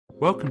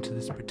Welcome to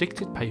this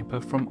predicted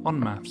paper from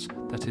onmaths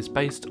that is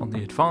based on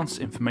the advanced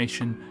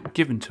information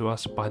given to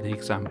us by the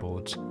exam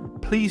boards.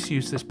 Please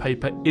use this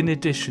paper in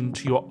addition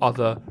to your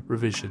other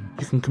revision.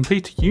 You can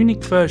complete a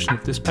unique version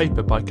of this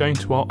paper by going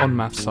to our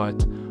onmaths site.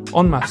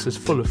 onmaths is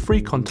full of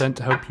free content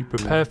to help you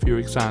prepare for your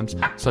exams,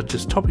 such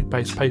as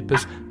topic-based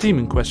papers,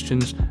 demon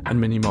questions and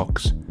mini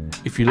mocks.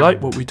 If you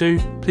like what we do,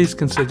 please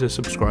consider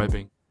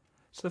subscribing.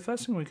 So the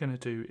first thing we're going to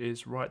do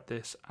is write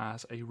this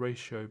as a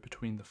ratio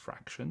between the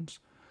fractions.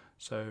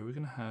 So we're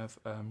going to have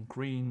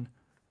green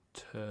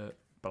to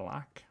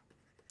black.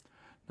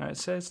 Now it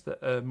says that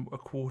a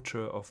quarter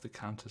of the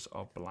counters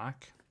are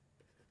black,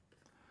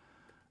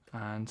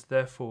 and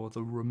therefore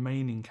the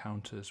remaining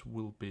counters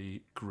will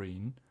be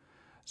green.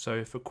 So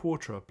if a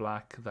quarter are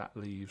black, that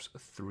leaves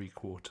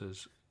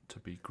 3/4 to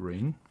be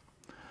green.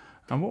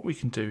 And what we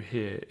can do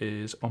here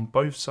is on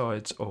both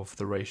sides of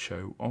the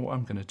ratio, what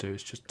I'm going to do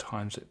is just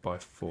times it by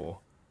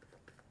 4.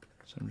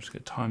 So I'm just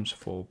going to times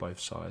 4 both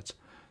sides.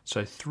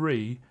 So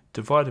 3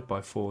 divided by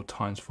 4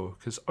 times 4,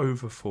 because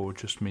over 4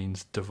 just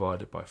means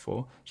divided by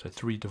 4. So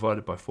 3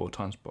 divided by 4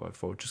 times by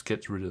 4 just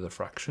gets rid of the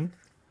fraction.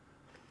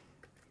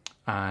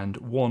 And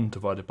 1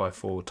 divided by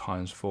 4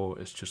 times 4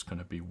 is just going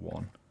to be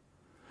 1.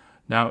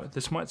 Now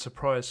this might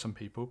surprise some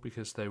people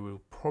because they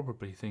will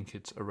probably think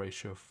it's a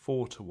ratio of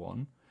 4 to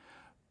 1.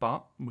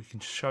 But we can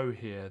show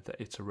here that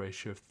it's a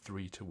ratio of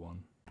 3 to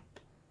 1.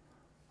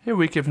 Here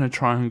we're given a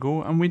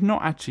triangle, and we're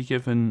not actually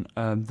given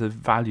the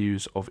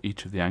values of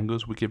each of the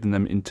angles. We're given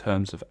them in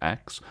terms of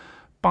x,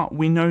 but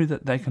we know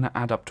that they're going to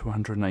add up to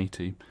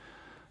 180.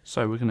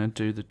 So we're going to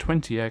do the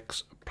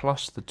 20x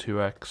plus the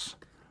 2x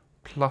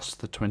plus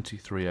the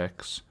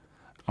 23x,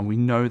 and we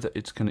know that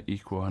it's going to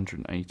equal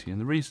 180. And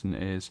the reason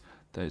is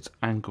that its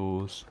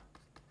angles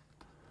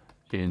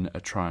in a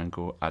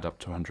triangle add up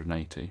to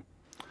 180.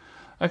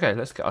 Okay,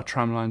 let's get our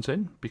tramlines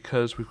in,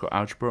 because we've got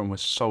algebra and we're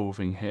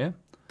solving here.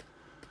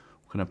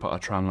 We're going to put our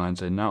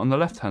tramlines in. Now on the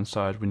left hand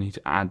side we need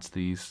to add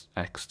these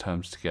x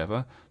terms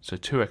together. So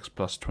 2x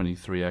plus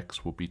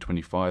 23x will be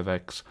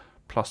 25x,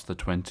 plus the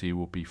 20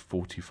 will be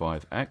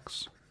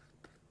 45x.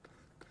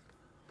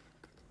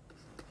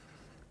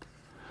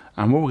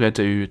 And what we're going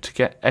to do to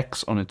get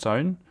x on its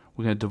own,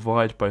 we're going to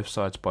divide both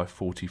sides by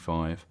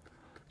 45.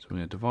 So we're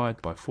going to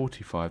divide by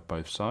 45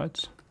 both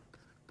sides.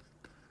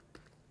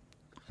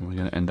 And we're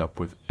going to end up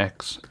with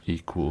x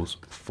equals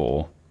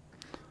 4.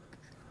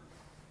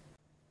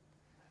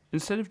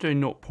 Instead of doing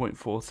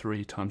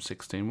 0.43 times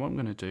 16, what I'm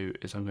going to do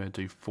is I'm going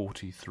to do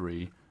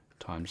 43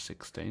 times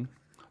 16.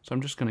 So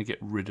I'm just going to get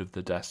rid of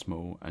the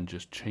decimal and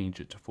just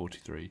change it to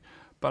 43.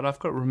 But I've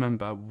got to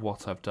remember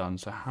what I've done.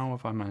 So how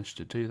have I managed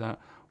to do that?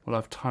 Well,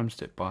 I've times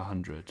it by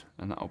 100,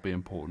 and that will be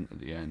important at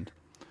the end.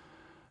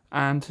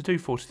 And to do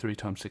 43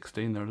 times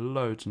 16, there are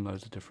loads and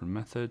loads of different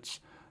methods.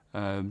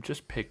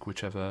 Just pick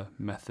whichever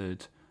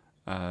method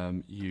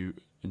you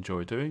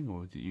enjoy doing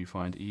or that you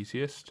find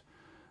easiest.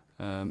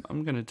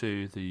 I'm going to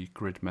do the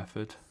grid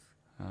method,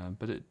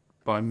 but it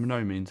by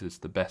no means is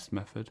the best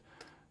method.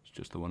 It's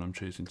just the one I'm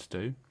choosing to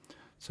do.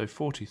 So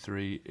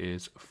 43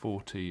 is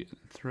 40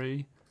 and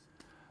 3,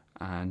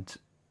 and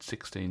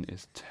 16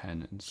 is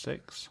 10 and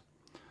 6.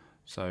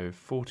 So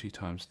 40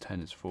 times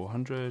 10 is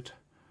 400,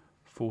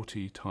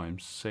 40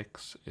 times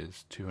 6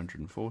 is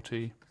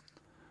 240,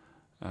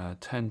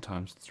 10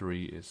 times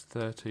 3 is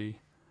 30,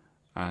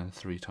 and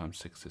 3 times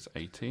 6 is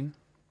 18.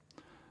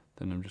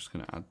 Then I'm just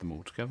going to add them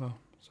all together.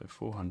 So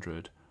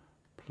 400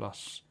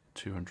 plus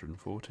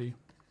 240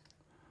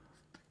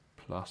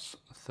 plus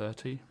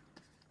 30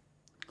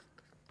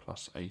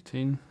 plus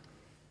 18.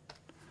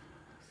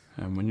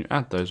 And when you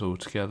add those all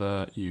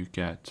together, you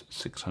get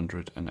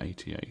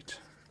 688.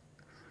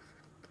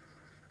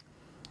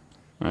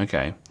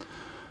 Okay.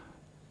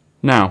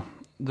 Now,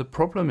 the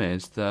problem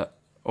is that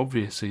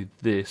obviously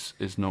this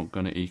is not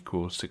going to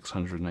equal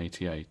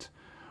 688.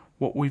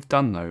 What we've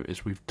done though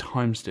is we've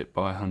times it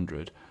by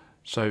 100.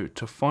 So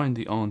to find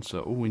the answer,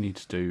 all we need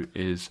to do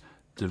is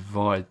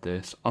divide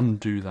this,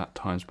 undo that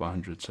times by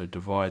 100, so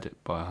divide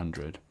it by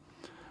 100.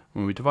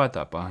 When we divide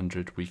that by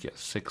 100, we get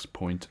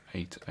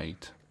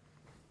 6.88.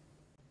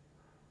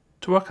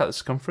 To work out the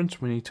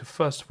circumference, we need to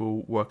first of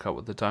all work out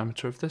what the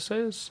diameter of this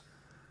is.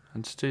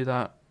 And to do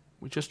that,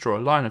 we just draw a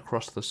line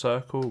across the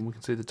circle, and we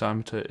can see the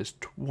diameter is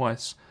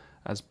twice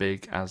as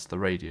big as the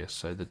radius.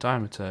 So the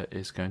diameter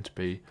is going to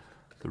be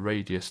the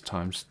radius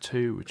times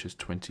 2, which is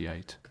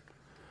 28.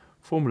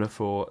 Formula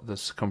for the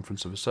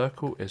circumference of a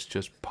circle is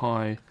just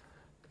pi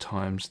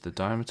times the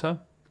diameter,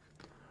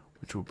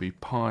 which will be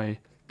pi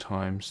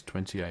times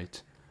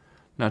 28.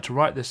 Now to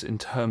write this in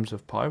terms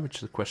of pi,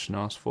 which the question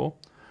asked for,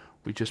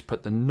 we just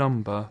put the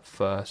number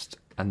first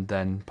and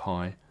then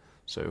pi.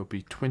 So it will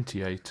be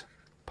 28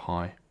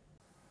 pi.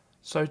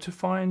 So to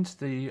find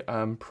the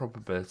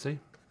probability,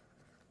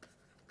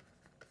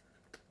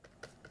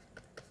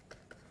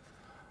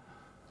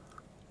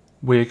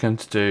 we're going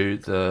to do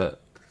the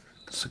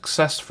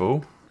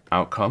successful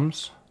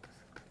outcomes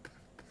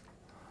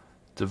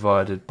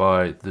divided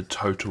by the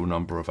total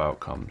number of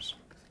outcomes.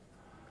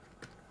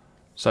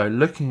 So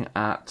looking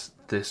at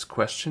this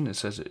question, it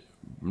says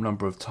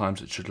number of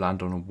times it should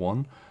land on a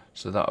 1.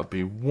 So that would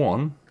be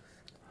 1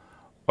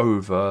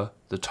 over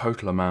the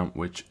total amount,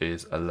 which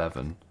is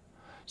 11.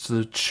 So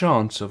the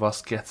chance of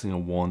us getting a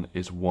 1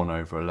 is 1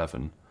 over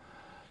 11.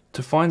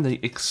 To find the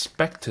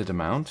expected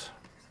amount,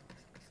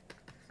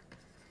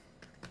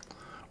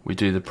 we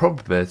do the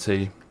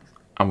probability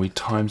and we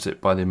times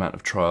it by the amount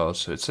of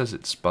trials. So it says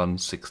it's spun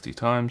 60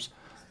 times,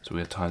 so we're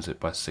going to times it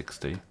by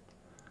 60.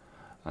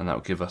 And that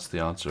will give us the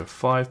answer of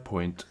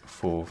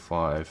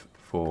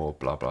 5.454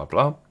 blah blah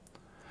blah.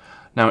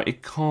 Now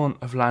it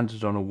can't have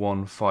landed on a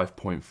 1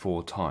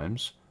 5.4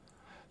 times,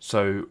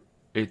 so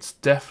it's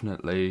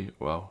definitely,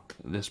 well,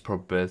 this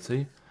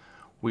probability,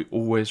 we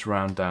always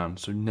round down,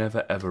 so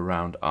never ever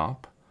round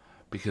up,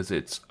 because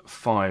it's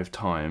 5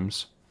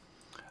 times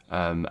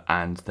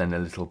and then a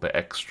little bit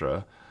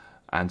extra,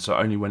 and so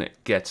only when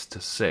it gets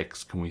to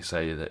 6 can we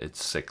say that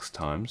it's 6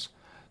 times.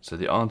 So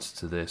the answer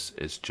to this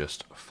is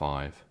just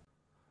 5.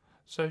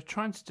 So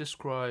trying to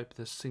describe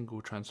the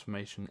single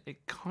transformation,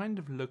 it kind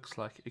of looks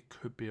like it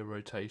could be a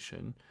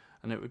rotation,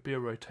 and it would be a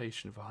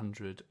rotation of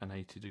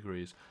 180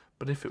 degrees.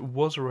 But if it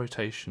was a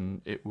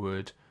rotation, it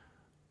would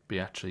be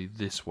actually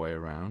this way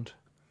around.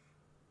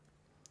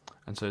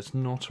 And so it's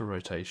not a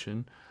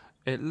rotation.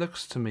 It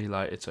looks to me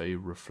like it's a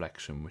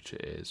reflection, which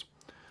it is.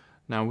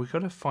 Now we've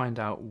got to find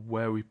out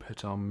where we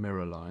put our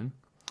mirror line.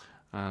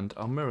 And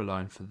our mirror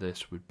line for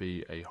this would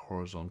be a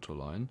horizontal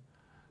line.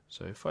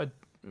 So if I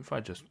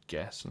just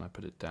guess and I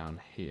put it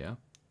down here,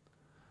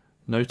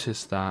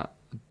 notice that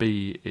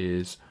B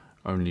is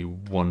only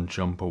 1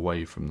 jump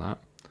away from that,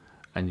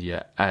 and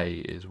yet A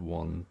is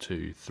 1,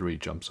 2, 3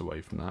 jumps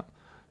away from that.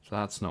 So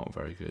that's not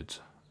very good.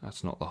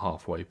 That's not the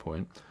halfway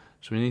point.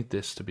 So we need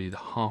this to be the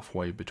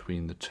halfway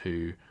between the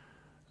two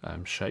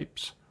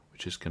shapes,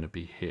 which is going to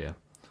be here.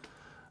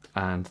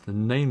 And the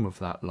name of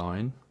that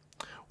line,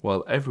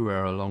 well,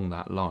 everywhere along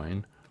that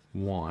line,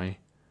 y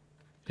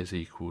is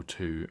equal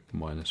to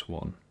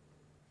 -1.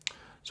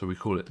 So we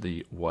call it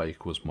the y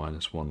equals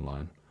 -1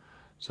 line.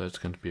 So it's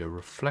going to be a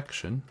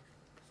reflection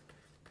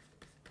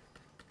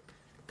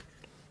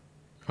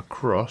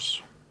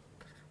across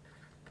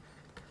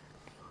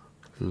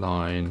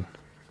line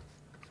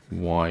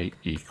y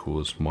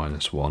equals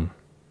 -1.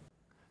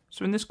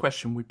 So in this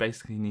question we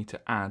basically need to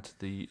add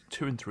the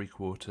 2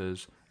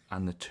 3/4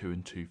 and the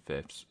 2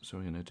 2/5. So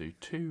we're going to do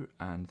 2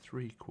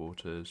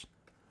 3/4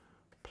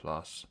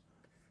 plus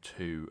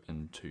 2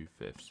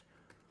 2/5.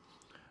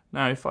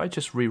 Now if I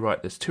just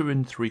rewrite this,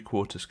 2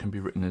 3/4 can be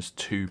written as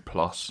 2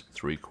 plus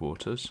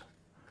 3/4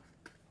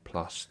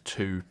 plus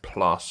 2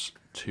 plus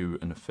 2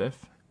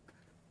 1/5,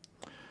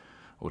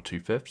 or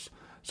 2/5.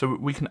 So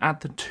we can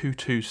add the 2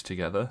 2's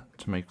together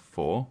to make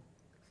 4,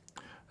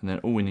 and then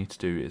all we need to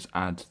do is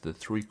add the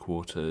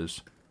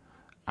 3/4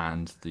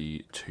 and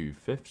the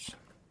 2/5.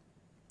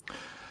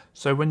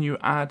 So when you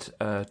add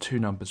two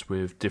numbers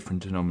with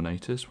different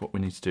denominators, what we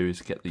need to do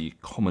is get the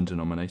common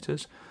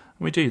denominators.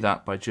 And we do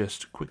that by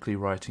just quickly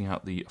writing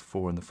out the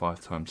 4 and the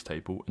 5 times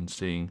table and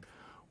seeing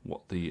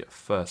what the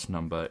first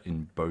number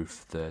in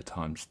both their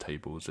times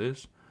tables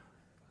is.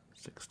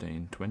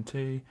 16,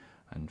 20,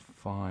 and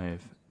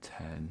 5,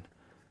 10,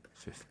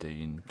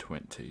 15,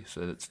 20.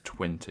 So that's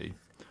 20.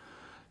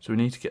 So we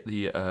need to get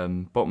the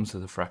bottoms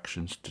of the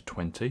fractions to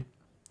 20.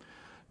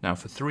 Now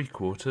for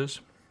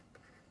 3/4,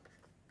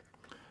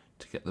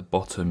 to get the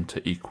bottom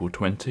to equal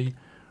 20,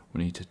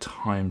 we need to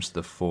times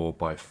the 4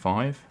 by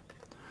 5.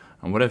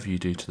 And whatever you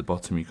do to the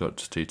bottom, you've got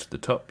to do to the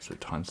top, so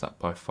times that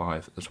by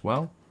 5 as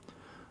well,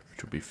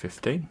 which will be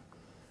 15.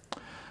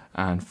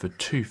 And for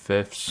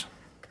 2/5,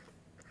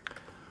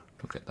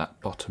 we'll get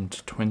that bottom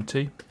to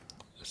 20,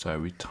 so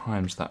we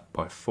times that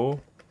by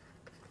 4.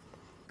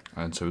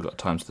 And so we've got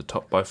to times the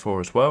top by 4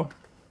 as well,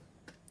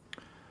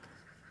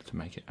 to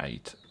make it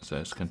 8. So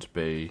it's going to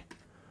be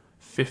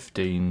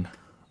 15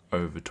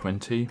 over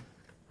 20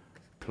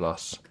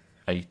 plus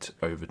 8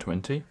 over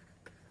 20.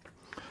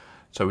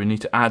 So we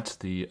need to add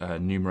the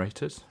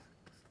numerators.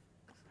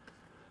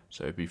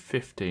 So it would be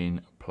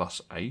 15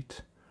 plus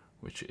 8,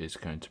 which is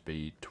going to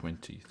be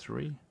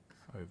 23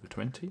 over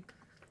 20.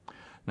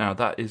 Now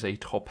that is a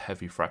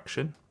top-heavy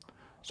fraction,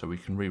 so we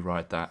can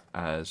rewrite that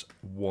as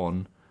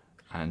 1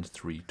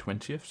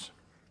 3/20.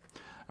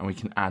 And we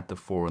can add the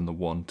 4 and the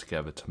 1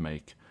 together to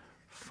make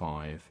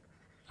 5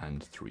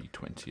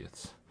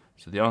 3/20.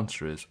 So the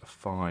answer is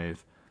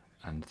 5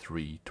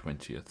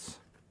 3/20.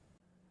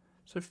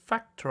 So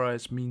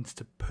Factorise means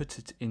to put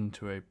it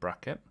into a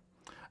bracket,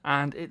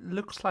 and it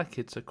looks like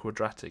it's a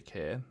quadratic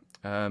here,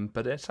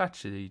 but it's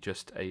actually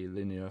just a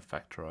linear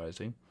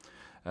factorising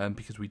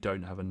because we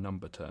don't have a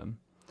number term.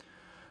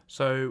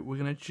 So we're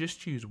going to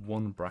just use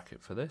one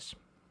bracket for this.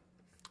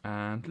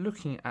 And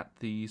looking at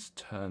these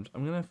terms,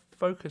 I'm going to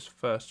focus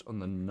first on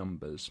the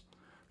numbers.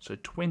 So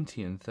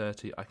 20 and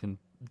 30, I can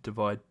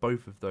divide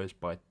both of those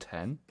by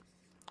 10,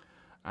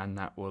 and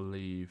that will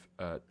leave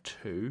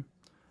 2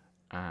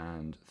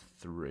 and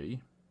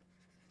 3.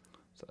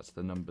 So that's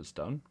the numbers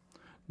done.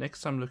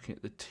 Next I'm looking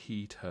at the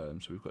t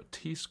terms. So we've got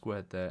t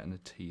squared there and a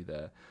t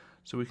there.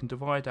 So we can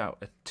divide out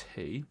a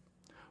t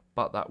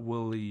but that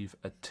will leave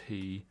a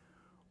t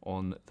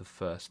on the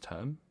first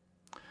term.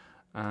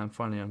 And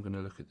finally, I'm going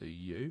to look at the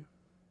u,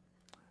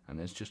 and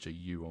there's just a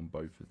u on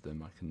both of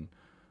them. I can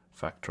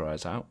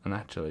factorise out, and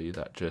actually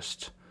that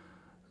just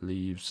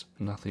leaves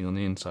nothing on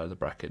the inside of the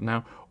bracket.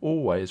 Now,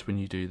 always when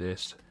you do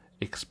this,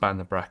 expand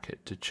the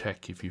bracket to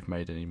check if you've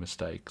made any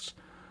mistakes.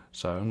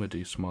 So I'm going to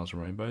do smiles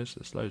and rainbows.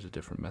 There's loads of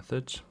different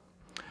methods.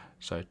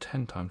 So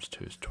 10 times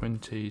 2 is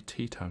 20,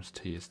 t times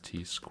t is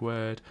t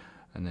squared,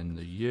 and then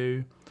the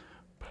u,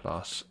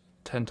 plus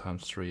 10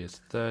 times 3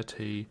 is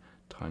 30,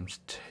 times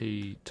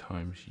t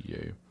times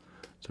u.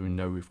 So we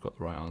know we've got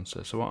the right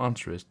answer. So our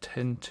answer is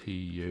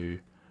 10tu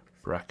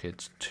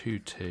brackets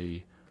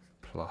 2t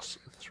plus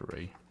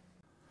 3.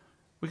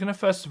 We're going to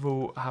first of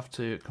all have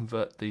to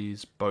convert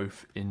these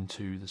both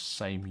into the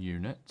same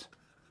unit.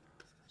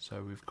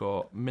 So we've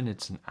got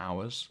minutes and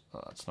hours.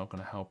 That's not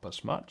going to help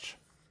us much.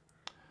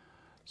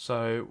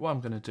 So what I'm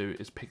going to do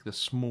is pick the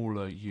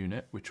smaller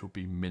unit, which will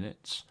be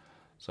minutes.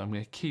 So I'm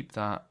going to keep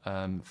that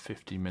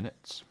 50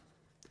 minutes.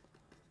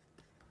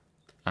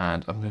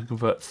 And I'm going to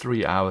convert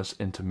 3 hours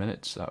into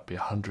minutes. That would be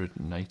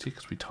 180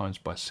 because we times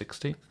by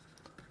 60.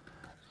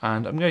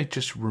 And I'm going to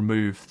just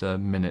remove the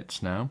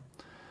minutes now.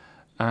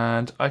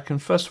 And I can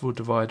first of all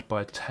divide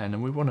by 10,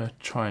 and we want to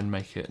try and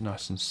make it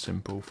nice and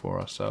simple for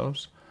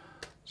ourselves.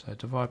 So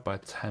divide by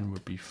 10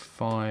 would be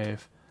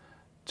 5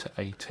 to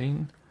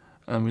 18.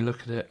 And we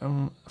look at it,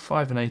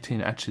 5 and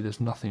 18, actually there's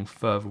nothing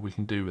further we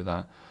can do with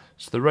that.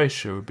 So the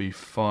ratio would be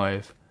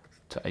 5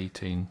 to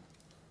 18.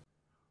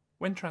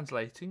 When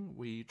translating,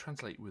 we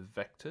translate with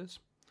vectors,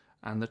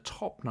 and the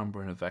top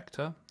number in a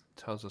vector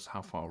tells us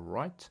how far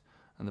right,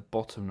 and the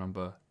bottom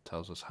number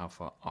tells us how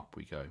far up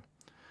we go.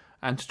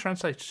 And to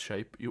translate a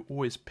shape, you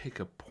always pick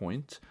a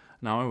point.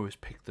 Now I always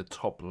pick the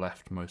top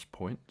leftmost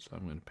point, so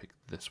I'm going to pick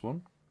this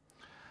one.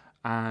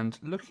 And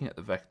looking at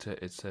the vector,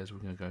 it says we're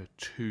going to go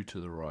 2 to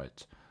the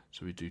right.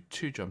 So we do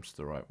 2 jumps to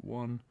the right,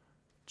 1,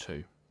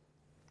 2.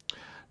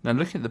 Now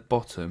looking at the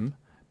bottom,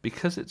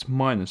 because it's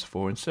minus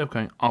 4, instead of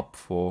going up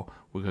 4,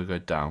 we're going to go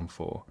down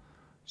 4.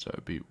 So it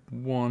would be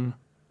 1,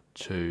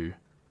 2,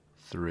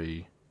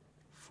 3,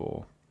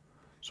 4.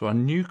 So our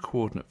new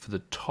coordinate for the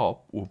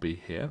top will be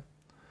here.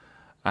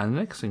 And the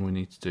next thing we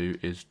need to do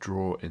is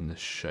draw in the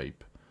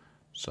shape.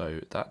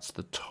 So that's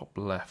the top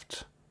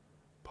left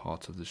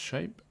part of the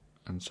shape.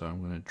 And so I'm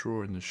going to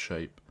draw in the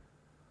shape,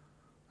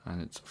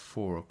 and it's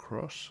 4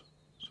 across.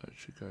 So it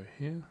should go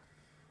here.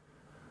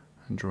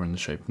 And draw in the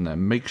shape in there.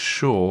 Make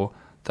sure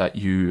that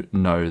you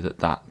know that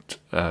that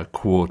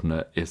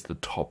coordinate is the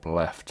top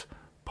left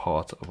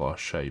part of our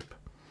shape.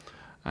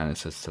 And it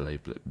says to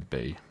label it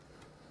B.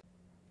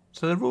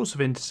 So the rules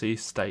of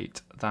indices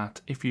state that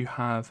if you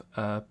have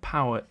a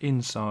power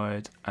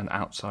inside and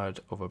outside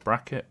of a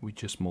bracket, we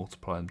just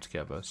multiply them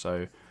together.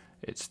 So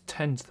it's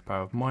 10 to the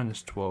power of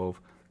minus 12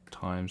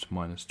 times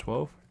minus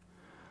 12.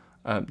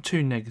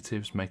 2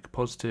 negatives make a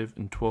positive,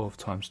 and 12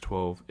 times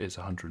 12 is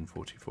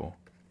 144.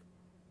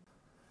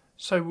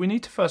 So we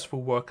need to first of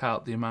all work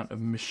out the amount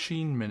of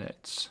machine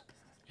minutes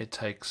it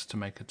takes to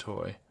make a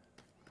toy.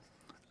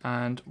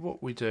 And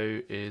what we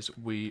do is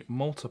we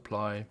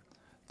multiply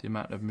the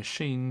amount of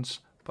machines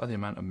by the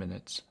amount of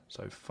minutes.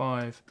 So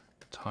 5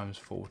 times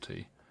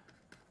 40,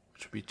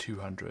 which would be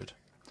 200.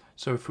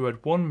 So if we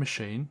had one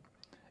machine,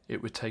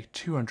 it would take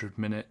 200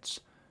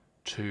 minutes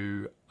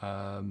to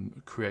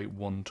create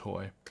one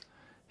toy.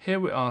 Here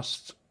we're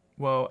asked,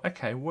 well,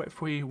 okay, what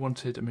if we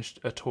wanted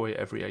a toy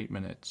every 8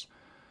 minutes?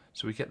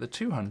 So we get the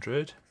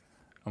 200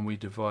 and we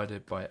divide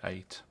it by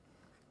 8.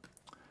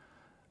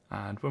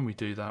 And when we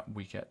do that,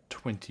 we get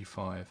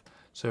 25.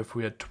 So if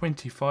we had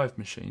 25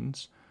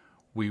 machines,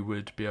 we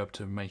would be able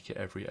to make it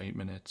every 8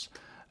 minutes.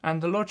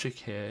 And the logic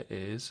here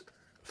is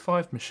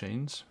 5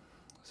 machines,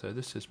 so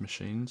this is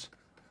machines,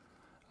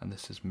 and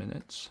this is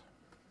minutes,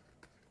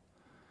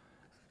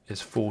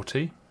 is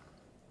 40.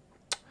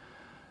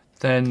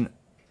 Then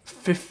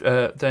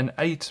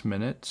 8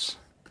 minutes,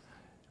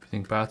 if you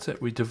think about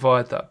it, we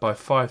divide that by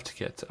 5 to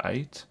get to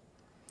 8.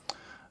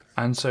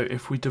 And so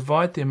if we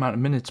divide the amount of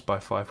minutes by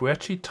 5, we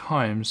actually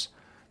times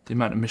the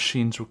amount of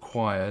machines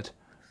required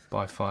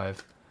by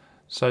 5.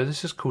 So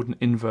this is called an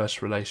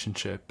inverse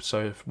relationship.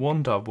 So if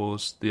one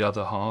doubles, the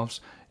other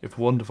halves. If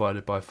one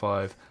divided by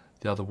 5,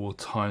 the other will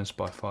times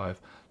by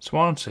 5. So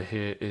our answer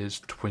here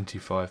is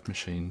 25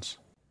 machines.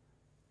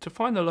 To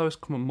find the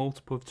lowest common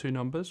multiple of two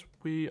numbers,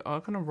 we are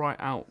going to write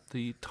out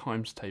the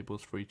times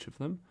tables for each of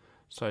them.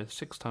 So the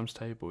 6 times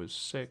table is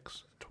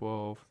 6,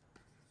 12,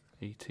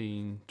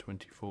 18,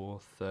 24,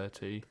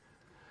 30.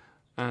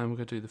 And we're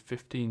going to do the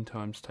 15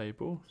 times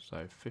table.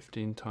 So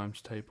 15 times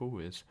table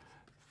is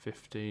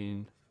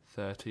 15,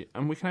 30,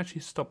 and we can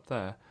actually stop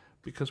there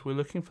because we're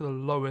looking for the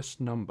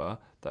lowest number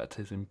that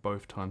is in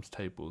both times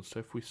tables. So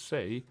if we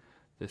see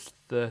this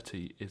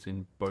 30 is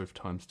in both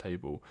times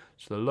table,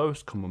 so the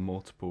lowest common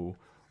multiple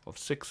of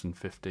 6 and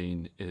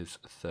 15 is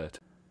 30.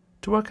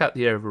 To work out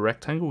the area of a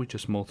rectangle, we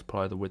just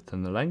multiply the width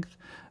and the length.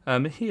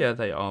 Here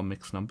they are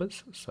mixed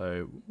numbers,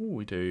 so all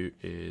we do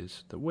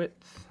is the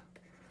width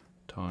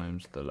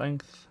times the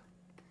length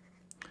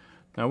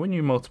Now when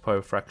you multiply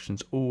with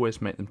fractions,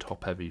 always make them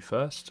top heavy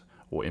first,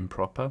 or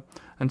improper,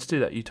 and to do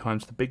that you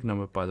times the big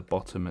number by the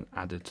bottom and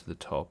add it to the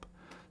top.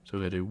 So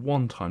we're going to do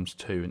 1 times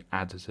 2 and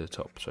add it to the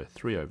top, so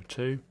 3 over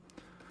 2.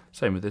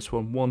 Same with this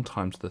one, 1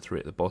 times the 3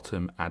 at the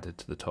bottom added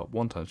to the top.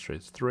 1 times 3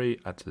 is 3,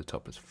 add to the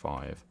top is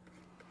 5.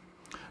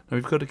 Now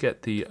we've got to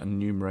get the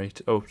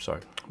numerator,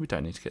 we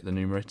don't need to get the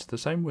numerator the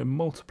same, we're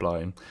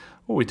multiplying.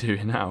 All we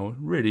do now,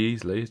 really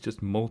easily, is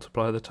just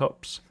multiply the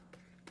tops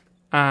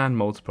and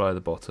multiply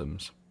the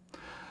bottoms.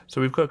 So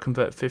we've got to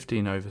convert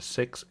 15 over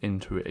 6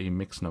 into a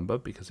mixed number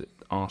because it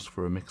asks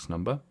for a mixed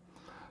number.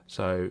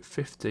 So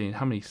 15,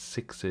 how many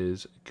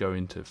 6's go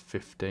into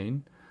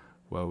 15?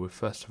 Well, we're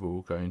first of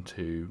all going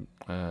to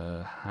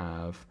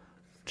have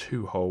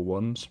 2 whole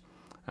ones,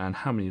 and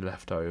how many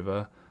left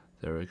over?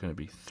 There are going to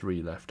be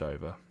 3 left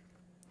over.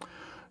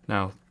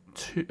 Now,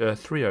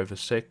 3 over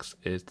 6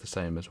 is the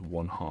same as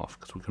 1/2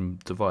 because we can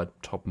divide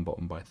top and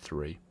bottom by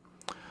 3.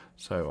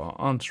 So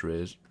our answer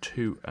is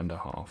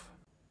 2.5.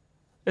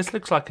 This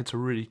looks like it's a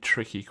really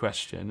tricky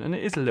question, and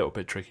it is a little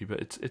bit tricky, but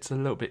it's a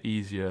little bit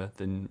easier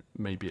than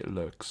maybe it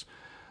looks.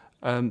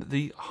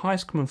 The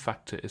highest common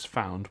factor is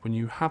found when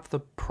you have the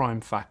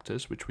prime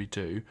factors, which we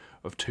do,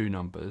 of 2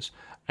 numbers,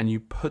 and you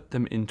put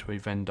them into a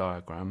Venn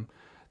diagram.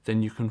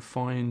 Then you can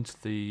find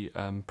the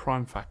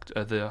prime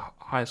factor, the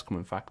highest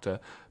common factor,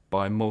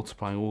 by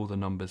multiplying all the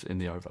numbers in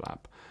the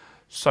overlap.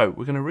 So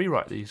we're going to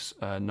rewrite these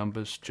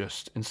numbers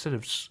just, instead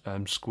of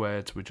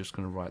squared, we're just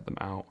going to write them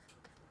out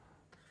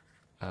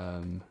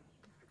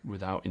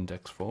without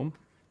index form.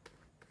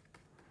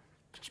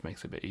 Just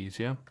makes it a bit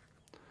easier.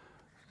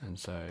 And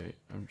so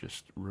I'm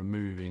just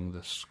removing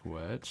the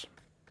squares.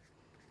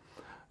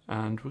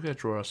 And we're going to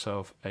draw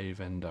ourselves a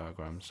Venn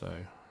diagram. So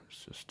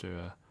let's just do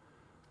a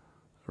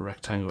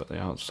rectangle at the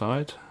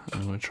outside.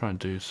 I'm going to try and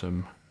do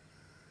some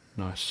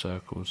nice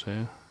circles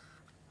here.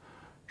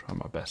 Try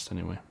my best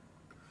anyway.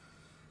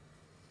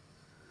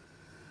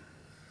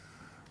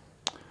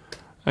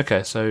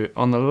 Okay, so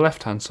on the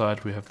left hand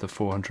side we have the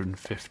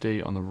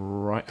 450, on the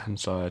right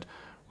hand side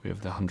we have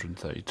the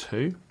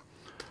 132.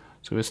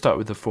 So we'll start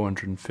with the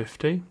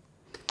 450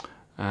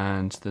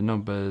 and the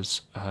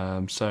numbers,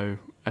 so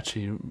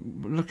actually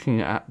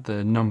looking at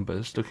the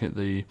numbers, looking at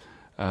the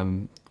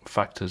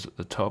factors at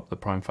the top, the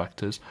prime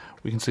factors,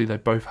 we can see they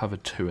both have a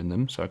 2 in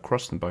them, so I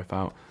cross them both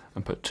out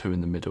and put 2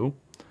 in the middle.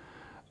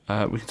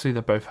 We can see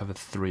they both have a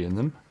 3 in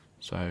them,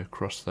 so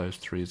cross those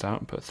 3's out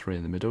and put 3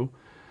 in the middle.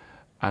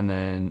 And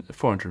then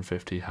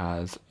 450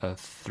 has a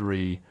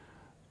 3,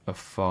 a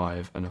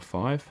 5 and a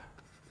 5.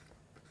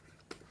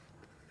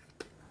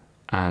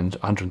 And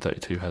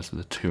 132 has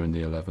the 2 and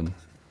the 11.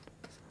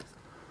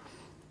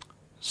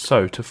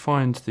 So to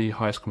find the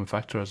highest common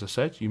factor, as I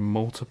said, you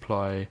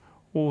multiply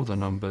all the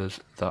numbers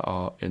that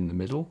are in the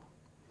middle.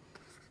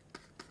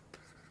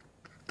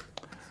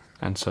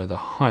 And so the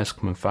highest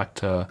common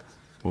factor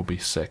will be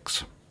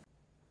 6.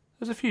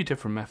 There's a few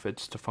different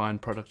methods to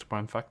find product of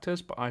prime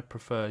factors, but I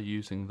prefer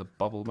using the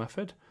bubble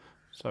method.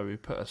 So we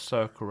put a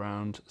circle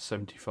around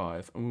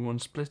 75 and we want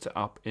to split it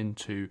up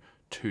into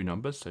 2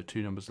 numbers, so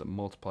 2 numbers that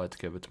multiply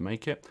together to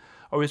make it.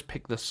 I always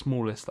pick the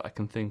smallest that I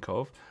can think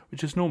of,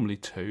 which is normally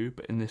 2,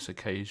 but in this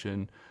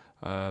occasion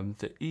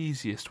the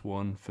easiest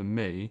one for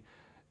me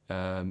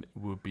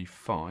would be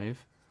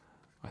 5.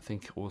 I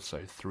think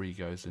also 3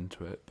 goes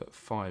into it, but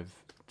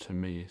 5 to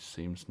me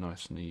seems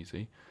nice and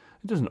easy.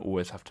 It doesn't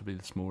always have to be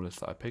the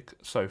smallest that I pick.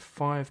 So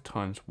 5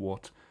 times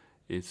what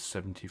is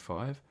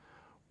 75?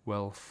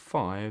 Well,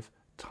 5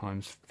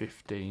 times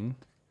 15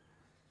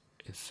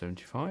 is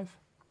 75.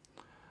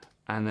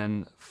 And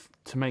then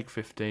to make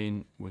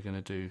 15, we're going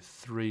to do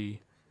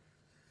 3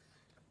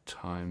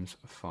 times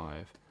 5.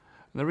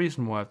 And the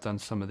reason why I've done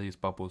some of these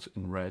bubbles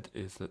in red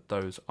is that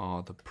those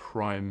are the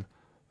prime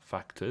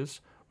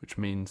factors, which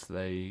means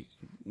they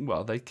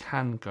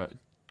can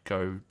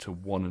go to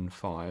 1 and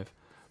 5.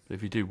 But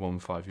if you do 1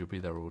 and 5, you'll be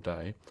there all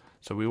day.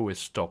 So we always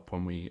stop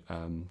when we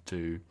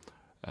do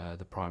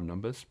the prime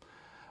numbers.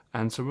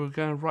 And so we're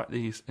going to write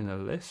these in a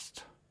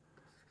list.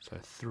 So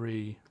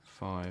 3,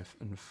 5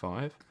 and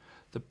 5.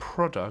 The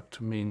product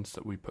means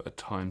that we put a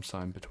times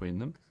sign between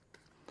them.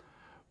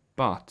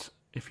 But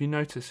if you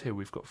notice here,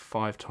 we've got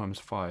 5 times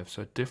 5.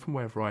 So a different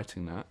way of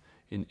writing that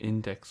in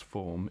index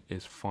form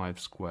is 5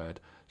 squared.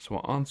 So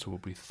our answer will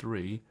be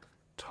 3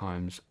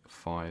 times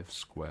 5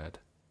 squared.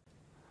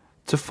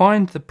 To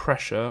find the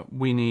pressure,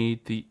 we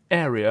need the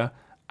area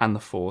and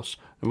the force.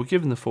 And we're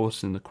given the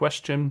force in the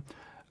question.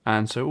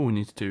 And so all we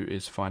need to do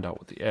is find out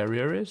what the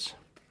area is,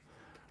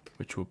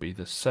 which will be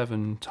the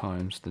 7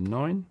 times the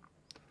 9.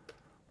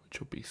 Which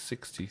will be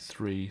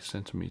 63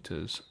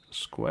 centimeters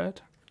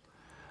squared,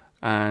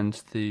 and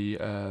the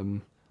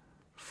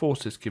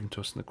force is given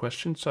to us in the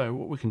question. So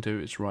what we can do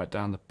is write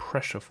down the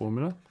pressure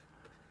formula,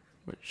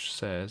 which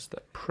says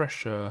that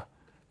pressure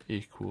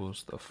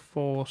equals the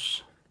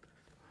force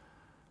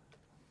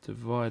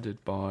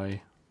divided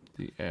by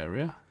the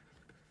area.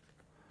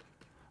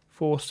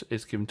 Force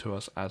is given to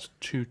us as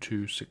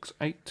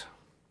 2268.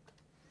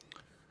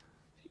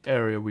 The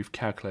area we've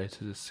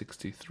calculated is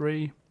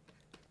 63.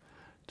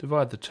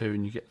 divide the 2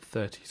 and you get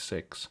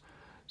 36.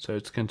 So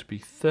it's going to be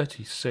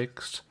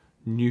 36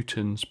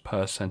 newtons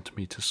per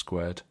centimetre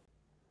squared.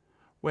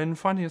 When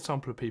finding a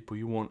sample of people,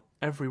 you want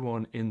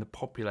everyone in the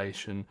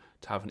population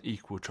to have an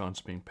equal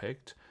chance of being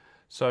picked.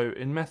 So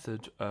in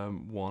method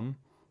 1,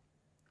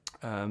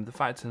 the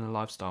fact in a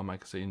lifestyle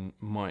magazine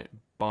might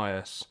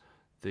bias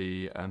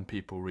the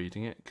people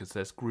reading it, because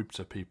there's groups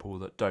of people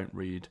that don't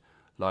read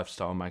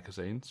lifestyle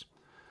magazines.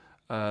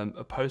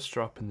 A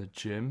poster up in the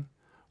gym,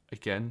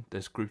 again,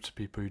 there's groups of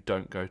people who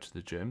don't go to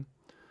the gym.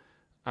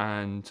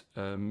 And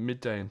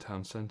midday in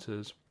town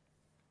centres,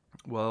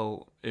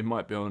 well, it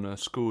might be on a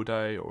school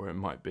day, or it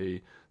might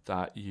be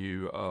that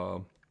you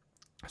are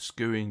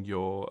skewing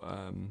your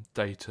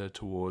data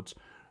towards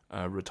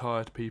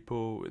retired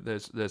people.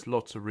 There's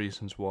lots of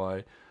reasons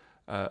why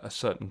a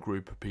certain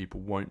group of people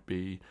won't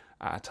be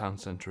at a town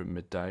centre at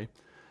midday.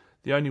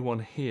 The only one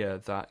here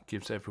that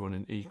gives everyone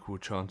an equal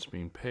chance of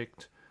being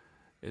picked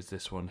is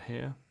this one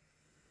here.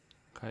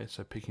 Okay,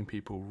 so picking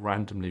people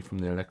randomly from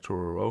the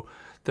electoral roll.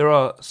 There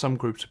are some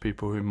groups of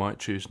people who might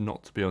choose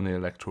not to be on the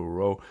electoral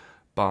roll,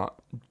 but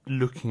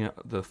looking at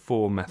the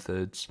 4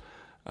 methods,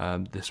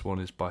 this one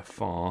is by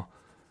far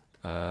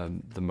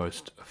the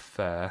most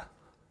fair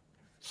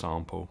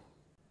sample.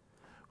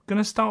 We're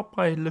going to start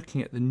by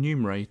looking at the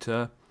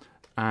numerator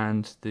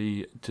and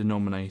the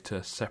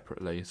denominator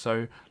separately.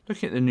 So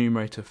looking at the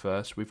numerator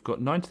first, we've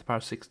got 9 to the power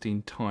of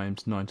 16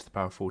 times 9 to the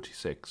power of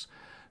 46.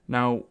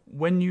 Now,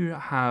 when you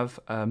have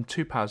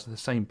 2 powers of the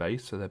same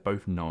base, so they're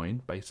both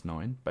 9, base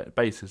 9, but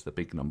base is the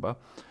big number,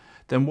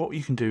 then what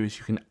you can do is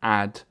you can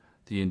add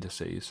the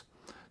indices.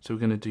 So we're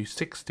going to do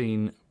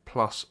 16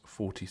 plus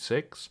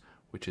 46,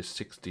 which is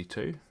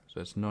 62,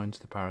 so it's 9 to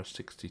the power of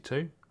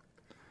 62.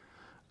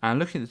 And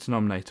looking at the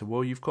denominator,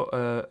 well, you've got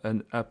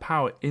a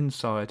power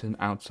inside and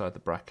outside the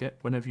bracket.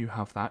 Whenever you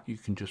have that, you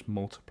can just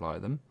multiply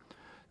them.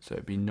 So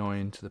it'd be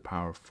 9 to the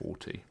power of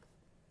 40.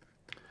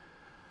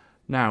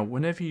 Now,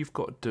 whenever you've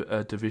got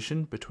a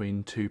division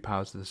between 2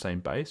 powers of the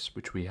same base,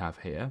 which we have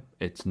here,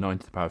 it's 9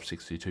 to the power of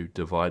 62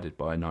 divided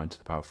by 9 to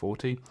the power of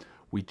 40,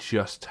 we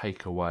just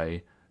take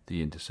away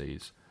the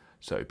indices.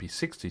 So it'd be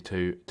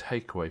 62,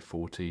 take away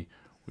 40,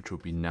 which will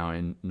be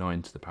 9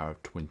 to the power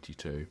of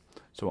 22.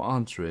 So our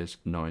answer is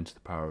 9 to the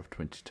power of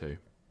 22.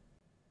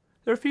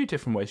 There are a few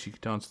different ways you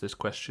could answer this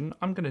question.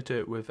 I'm going to do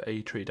it with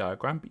a tree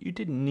diagram, but you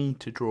didn't need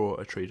to draw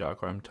a tree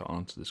diagram to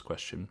answer this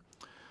question.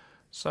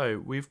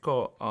 So we've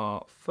got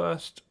our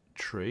first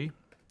tree,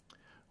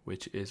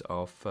 which is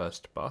our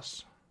first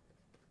bus.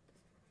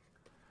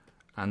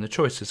 And the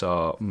choices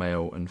are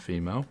male and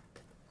female.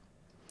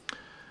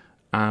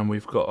 And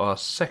we've got our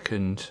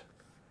second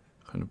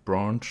kind of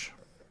branch,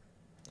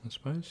 I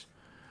suppose.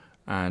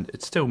 And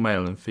it's still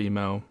male and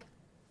female.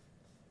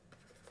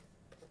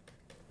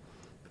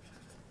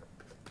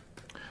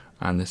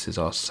 And this is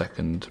our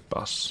second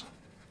bus.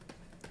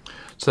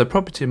 So the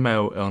property of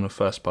male on a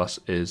first bus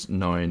is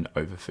 9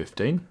 over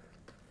 15.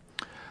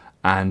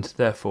 And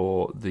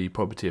therefore the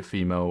property of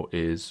female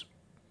is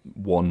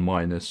 1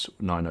 minus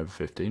 9 over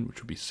 15,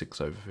 which would be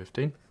 6 over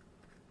 15.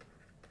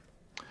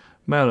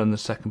 Male on the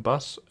second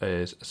bus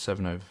is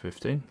 7 over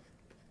 15.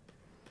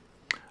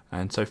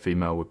 And so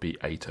female would be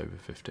 8 over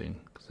 15,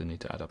 because they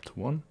need to add up to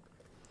 1.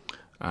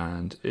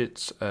 And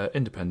it's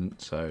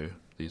independent, so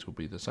these will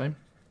be the same.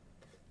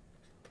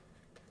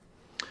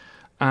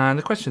 And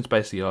the question is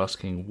basically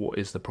asking what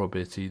is the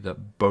probability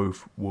that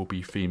both will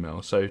be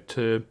female. So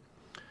to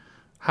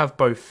have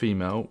both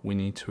female, we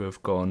need to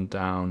have gone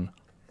down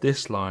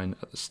this line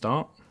at the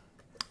start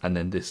and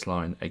then this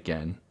line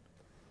again.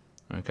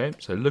 Okay,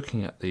 so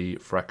looking at the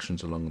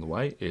fractions along the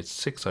way, it's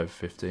 6 over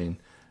 15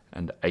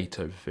 and 8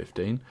 over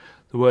 15.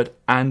 The word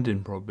 "and"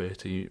 in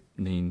probability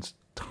means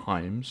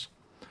times.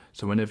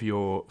 So whenever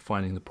you're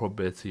finding the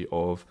probability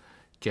of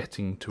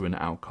getting to an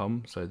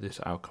outcome, so this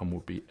outcome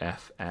would be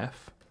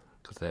FF,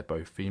 because they're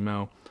both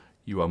female,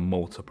 you are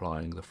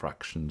multiplying the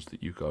fractions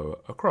that you go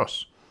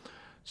across.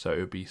 So it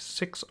would be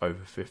 6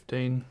 over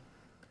 15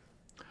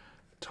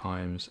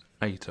 times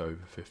 8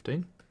 over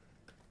 15.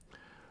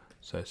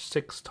 So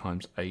 6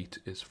 times 8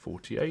 is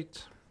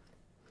 48.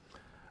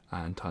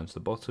 And times the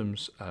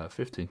bottoms,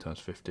 15 times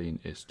 15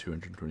 is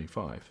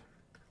 225.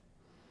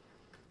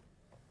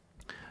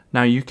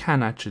 Now you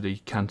can actually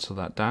cancel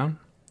that down.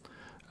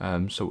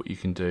 So what you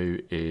can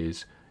do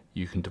is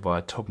you can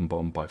divide top and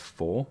bottom by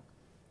 4.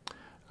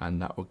 And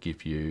that will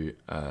give you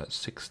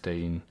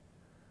 16,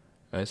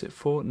 is it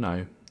 4?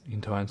 No, you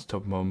can times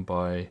top and bottom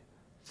by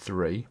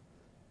 3,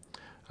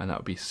 and that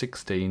would be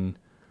 16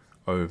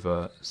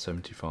 over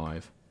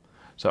 75.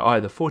 So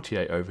either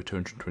 48 over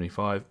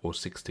 225 or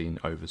 16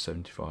 over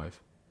 75.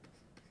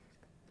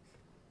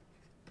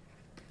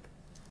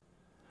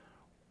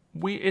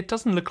 It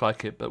doesn't look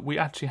like it, but we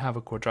actually have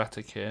a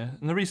quadratic here.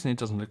 And the reason it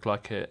doesn't look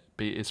like it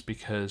is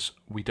because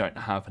we don't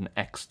have an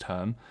x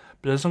term.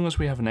 But as long as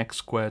we have an x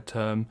squared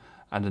term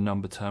and a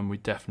number term, we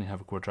definitely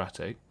have a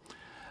quadratic.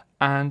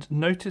 And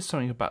notice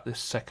something about this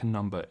second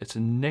number. It's a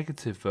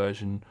negative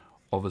version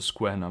of a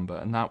square number,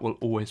 and that will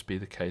always be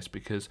the case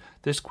because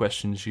this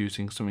question is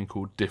using something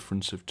called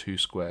difference of two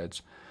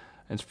squareds.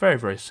 And it's very,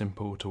 very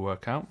simple to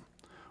work out.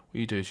 What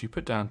you do is you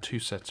put down two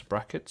sets of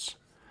brackets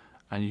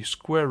and you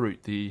square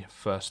root the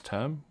first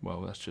term,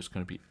 well that's just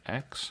going to be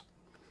x,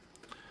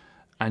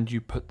 and you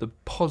put the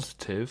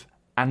positive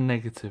and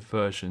negative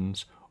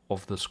versions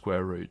of the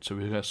square root. So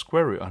we're going to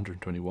square root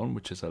 121,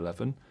 which is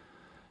 11.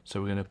 So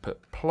we're going to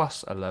put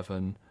plus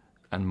 11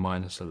 and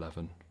minus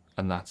 11,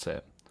 and that's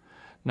it.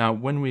 Now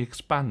when we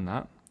expand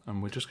that,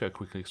 and we're just going to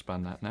quickly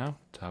expand that now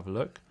to have a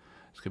look,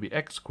 it's going to be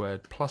x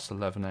squared plus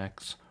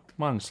 11x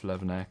minus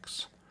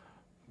 11x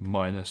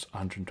minus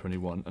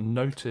 121. And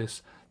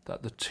notice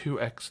that the two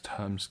x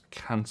terms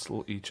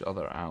cancel each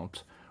other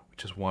out,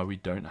 which is why we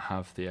don't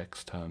have the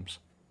x terms.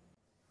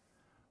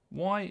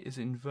 Y is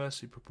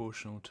inversely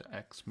proportional to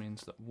x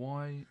means that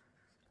y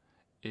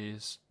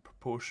is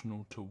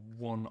proportional to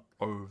 1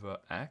 over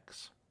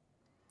x.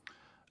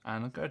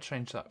 And I'm going to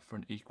change that for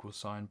an equal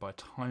sign by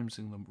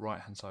timesing the right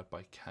hand side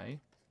by k.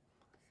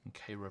 And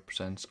k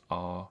represents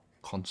our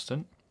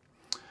constant.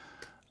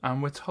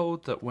 And we're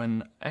told that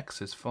when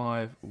x is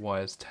 5,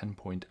 y is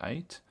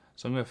 10.8.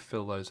 So I'm going to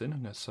fill those in.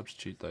 I'm going to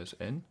substitute those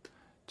in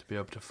to be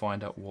able to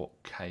find out what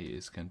k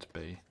is going to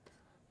be.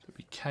 So it'll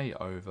be k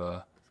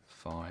over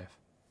 5.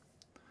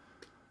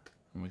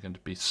 And we're going to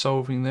be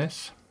solving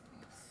this.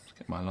 Let's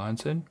get my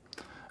lines in.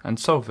 And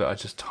solve it, I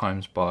just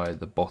times by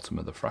the bottom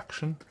of the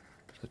fraction.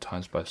 So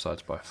times both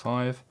sides by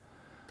 5.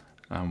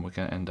 And we're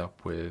going to end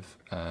up with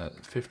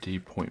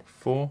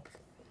 50.4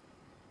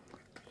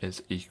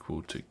 is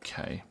equal to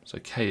k. So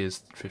k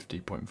is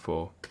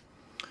 50.4.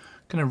 I'm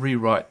going to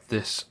rewrite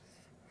this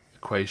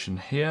equation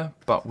here,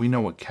 but we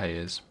know what k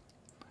is.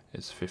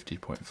 It's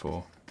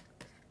 50.4.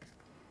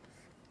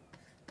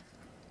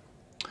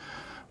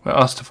 We're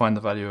asked to find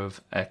the value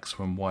of x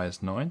when y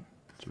is 9.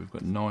 So we've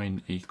got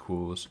 9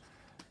 equals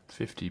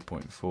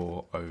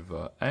 50.4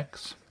 over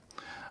x.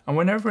 And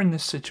whenever in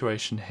this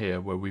situation here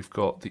where we've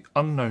got the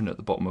unknown at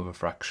the bottom of a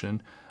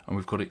fraction and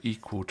we've got it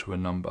equal to a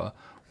number,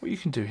 what you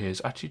can do here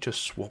is actually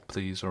just swap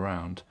these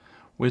around.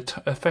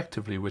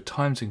 Effectively we're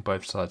timesing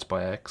both sides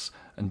by x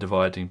and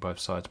dividing both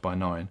sides by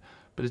 9,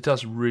 but it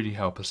does really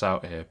help us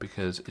out here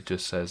because it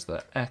just says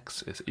that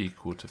x is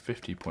equal to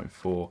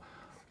 50.4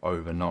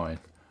 over 9.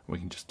 We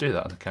can just do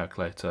that on the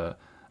calculator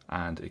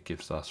and it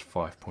gives us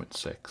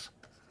 5.6.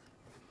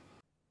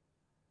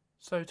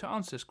 So to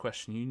answer this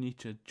question you need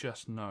to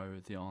just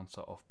know the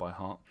answer off by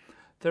heart.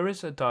 There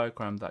is a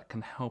diagram that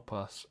can help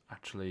us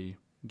actually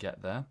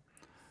get there,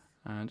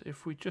 and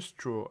if we just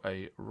draw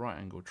a right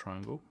angle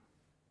triangle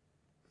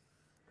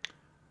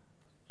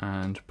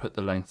and put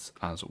the lengths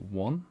as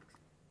 1,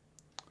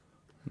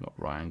 not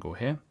right angle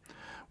here,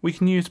 we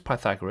can use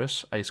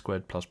Pythagoras, a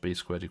squared plus b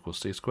squared equals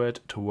c squared,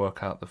 to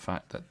work out the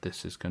fact that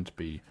this is going to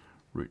be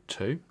root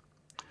 2.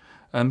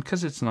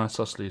 Because it's an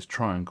isosceles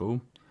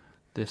triangle,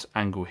 this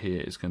angle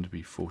here is going to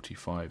be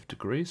 45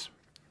 degrees,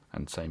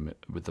 and same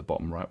with the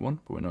bottom right one,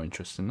 but we're not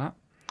interested in that.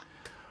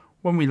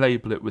 When we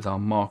label it with our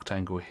marked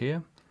angle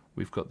here,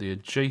 we've got the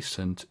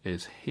adjacent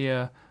is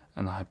here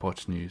and the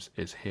hypotenuse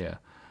is here.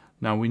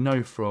 Now we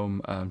know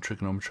from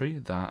trigonometry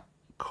that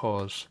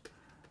cos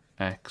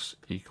x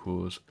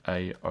equals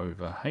a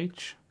over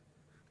h.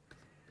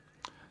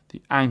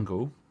 The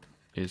angle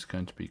is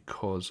going to be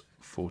cos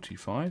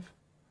 45,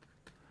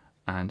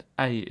 and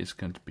a is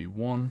going to be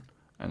 1,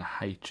 and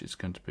h is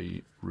going to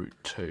be root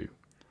 2.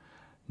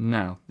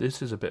 Now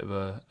this is a bit of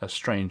a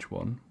strange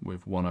one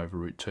with 1 over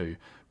root 2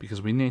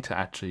 because we need to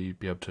actually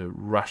be able to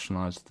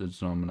rationalise the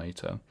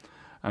denominator,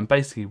 and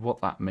basically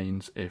what that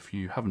means if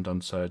you haven't done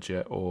surds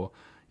yet or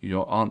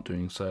you aren't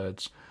doing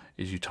surds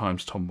is you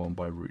times top 1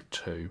 by root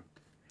 2.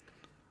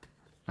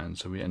 And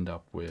so we end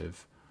up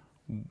with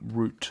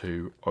root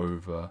 2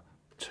 over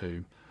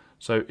 2.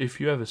 So if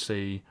you ever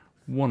see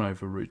 1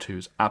 over root 2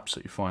 is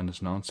absolutely fine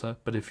as an answer,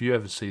 but if you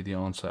ever see the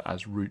answer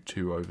as root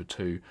 2 over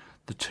 2,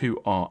 the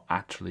two are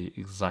actually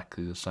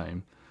exactly the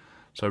same.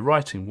 So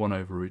writing 1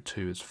 over root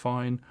 2 is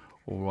fine,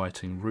 or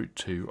writing root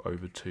 2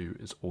 over 2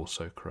 is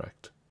also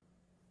correct.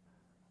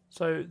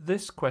 So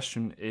this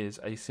question is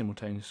a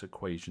simultaneous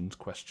equations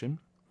question.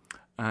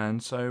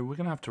 And so we're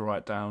going to have to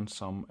write down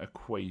some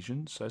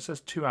equations. So it says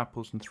 2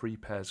 apples and 3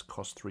 pears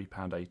cost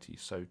 £3.80.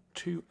 So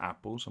 2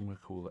 apples, I'm going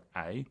to call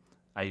it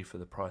A for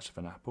the price of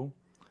an apple,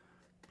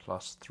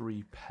 plus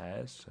 3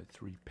 pears, so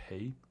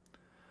 3p,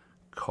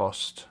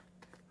 cost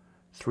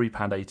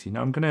 £3.80.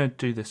 Now I'm going to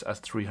do this as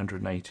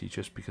 380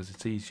 just because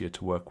it's easier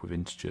to work with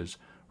integers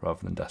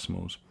rather than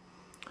decimals.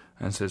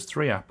 And it says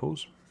 3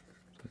 apples,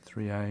 so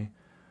 3a,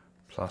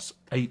 plus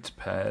 8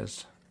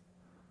 pears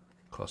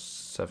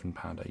costs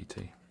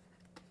 £7.80.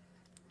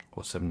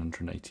 or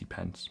 780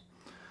 pence.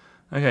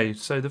 Okay,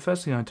 so the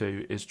first thing I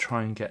do is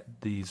try and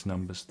get these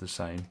numbers the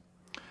same.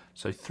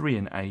 So 3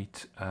 and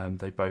 8,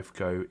 they both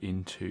go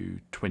into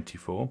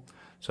 24,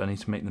 so I need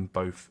to make them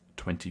both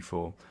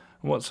 24.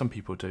 And what some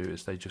people do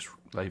is they just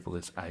label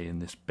this A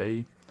and this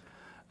B.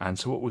 And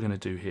so what we're going to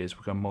do here is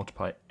we're going to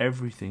multiply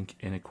everything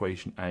in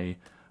equation A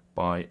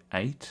by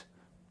 8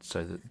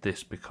 so that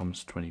this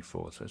becomes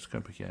 24. So it's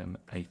going to become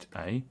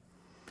 8a.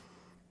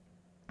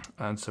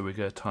 And so we're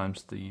going to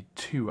times the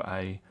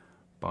 2a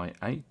by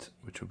 8,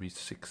 which will be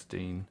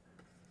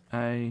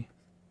 16a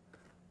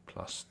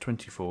plus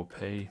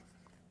 24p,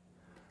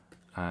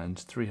 and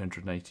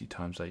 380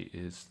 times 8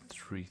 is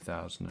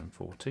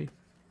 3040.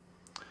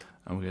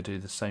 And we're going to do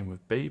the same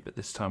with b, but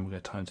this time we're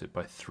going to times it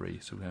by 3,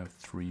 so we're going to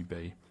have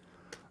 3b.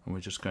 And we're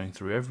just going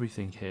through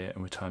everything here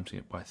and we're timesing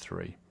it by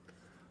 3.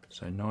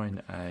 So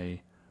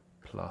 9a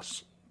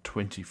plus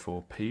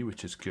 24p,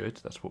 which is good,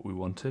 that's what we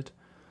wanted.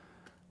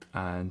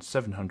 And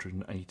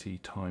 780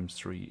 times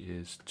 3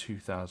 is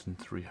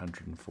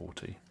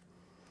 2340.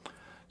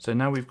 So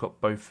now we've got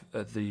both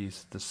of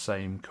these the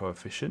same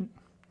coefficient.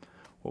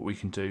 What we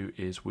can do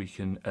is we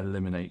can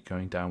eliminate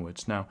going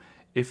downwards. Now,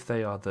 if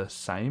they are the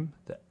same,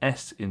 the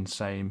s in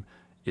same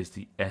is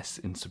the s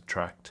in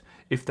subtract.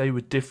 If they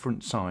were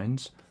different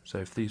signs, so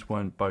if these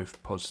weren't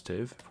both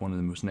positive, if one of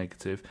them was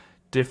negative,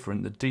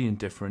 different, the d in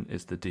different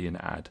is the d in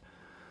add.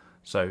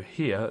 So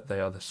here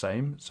they are the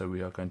same, so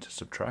we are going to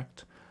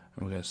subtract,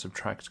 and we're going to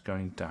subtract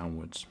going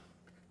downwards.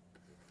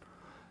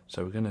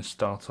 So we're going to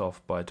start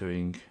off by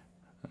doing,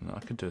 and I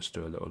can just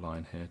do a little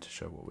line here to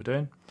show what we're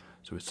doing.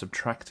 So we're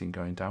subtracting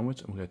going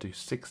downwards, and we're going to do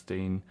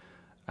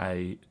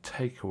 16a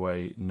take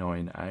away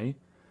 9a,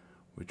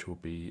 which will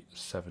be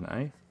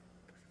 7a.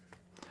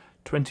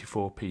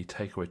 24p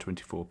take away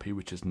 24p,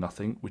 which is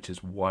nothing, which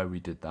is why we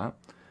did that,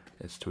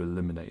 is to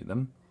eliminate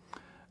them.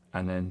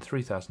 And then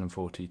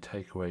 3040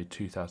 take away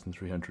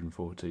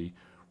 2340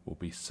 will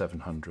be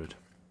 700.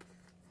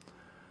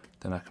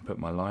 Then I can put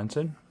my lines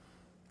in,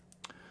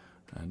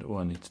 and all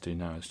I need to do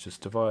now is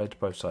just divide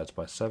both sides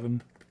by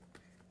 7,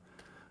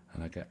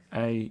 and I get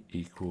a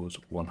equals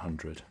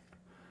 100.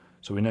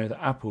 So we know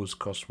that apples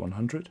cost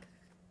 100,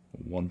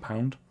 or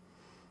 £1.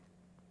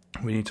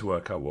 We need to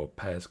work out what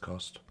pears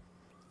cost.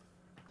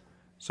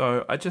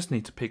 So I just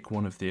need to pick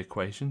one of the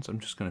equations. I'm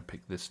just going to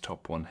pick this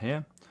top one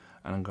here,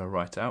 and I'm going to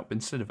write it out. But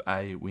instead of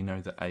a, we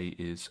know that a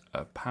is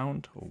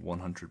 £1 or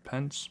 100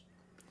 pence.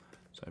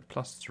 So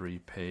plus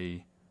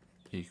 3p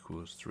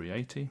equals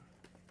 380.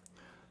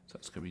 So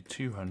that's going to be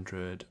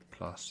 200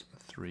 plus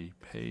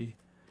 3p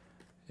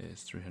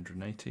is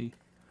 380.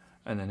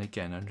 And then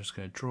again, I'm just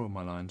going to draw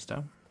my lines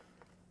down.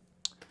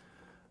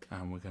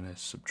 And we're going to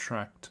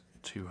subtract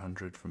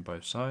 200 from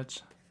both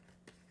sides.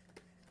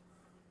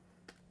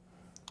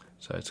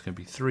 So it's going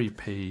to be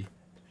 3p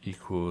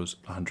equals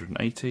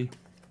 180.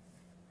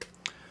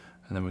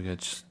 And then we're going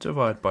to just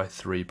divide by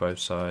 3 both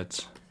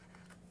sides.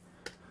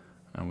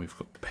 And we've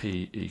got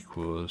p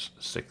equals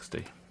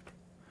 60.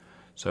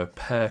 So a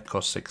pear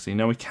costs 60.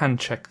 Now we can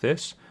check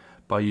this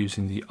by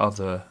using the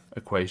other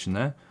equation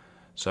there.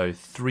 So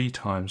 3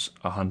 times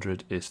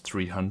 100 is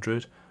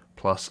 300,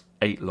 plus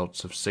 8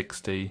 lots of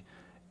 60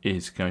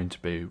 is going to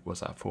be,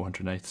 what's that,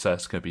 480? So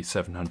that's going to be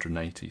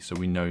 780. So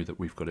we know that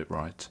we've got it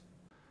right.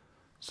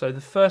 So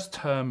the first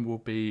term will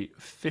be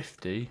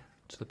 50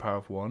 to the power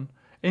of 1.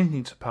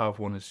 Anything to the power of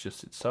 1 is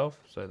just itself,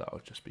 so that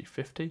will just be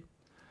 50.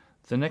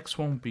 The next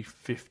one will be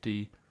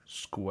 50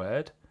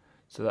 squared.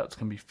 So that's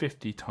going to be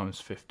 50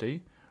 times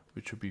 50,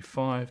 which would be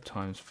 5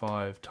 times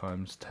 5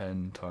 times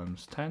 10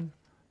 times 10.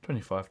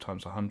 25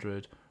 times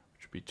 100,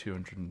 which would be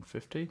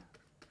 250.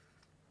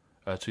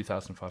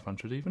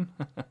 2,500 even.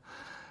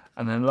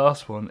 And then the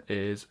last one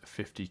is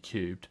 50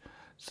 cubed.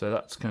 So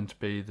that's going to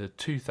be the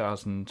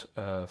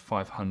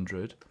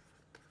 2,500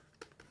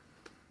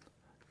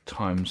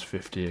 times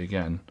 50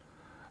 again.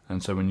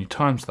 And so when you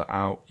times that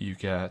out, you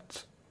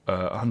get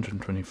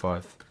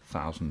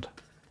 125,000.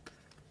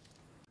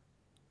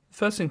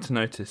 First thing to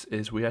notice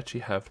is we actually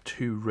have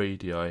 2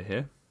 radii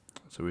here.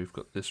 So we've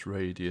got this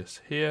radius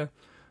here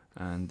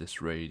and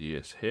this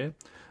radius here.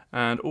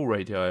 And all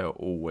radii are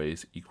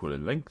always equal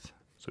in length.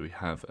 So we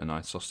have an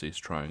isosceles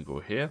triangle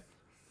here.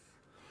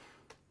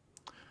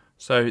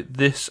 So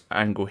this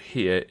angle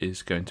here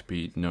is going to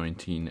be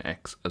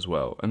 19x as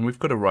well. And we've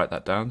got to write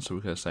that down. So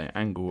we're going to say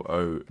angle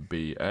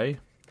OBA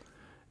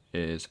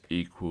is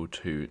equal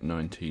to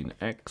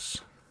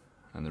 19x.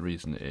 And the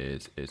reason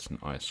is it's an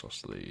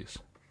isosceles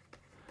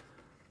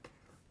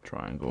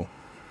triangle.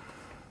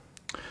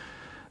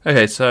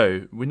 Okay,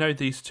 so we know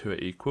these two are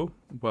equal.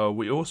 Well,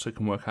 we also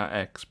can work out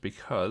x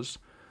because,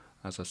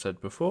 as I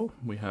said before,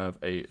 we have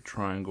a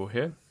triangle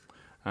here.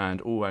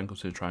 And all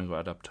angles in a triangle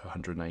add up to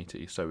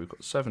 180. So we've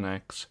got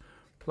 7x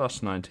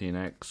plus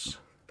 19x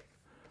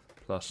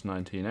plus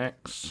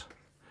 19x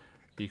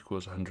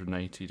equals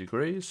 180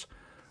 degrees.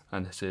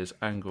 And this is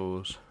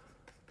angles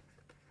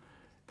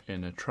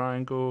in a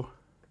triangle.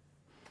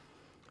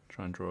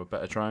 Try and draw a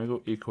better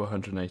triangle, equal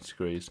 180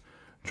 degrees.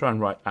 Try and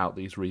write out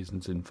these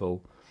reasons in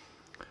full.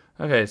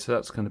 Okay, so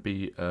that's going to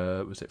be,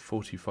 was it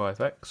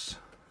 45x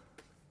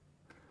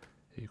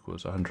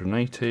equals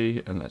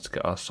 180. And let's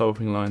get our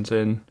solving lines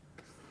in.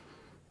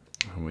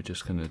 And we're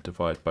just going to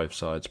divide both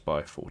sides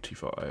by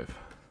 45.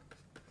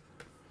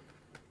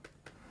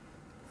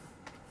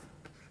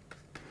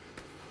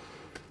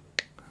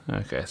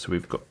 Okay, so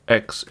we've got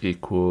x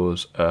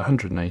equals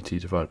 180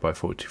 divided by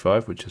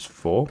 45, which is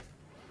 4.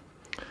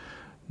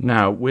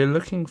 Now we're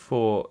looking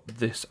for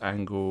this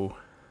angle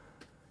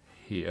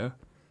here.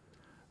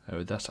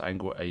 That's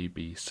angle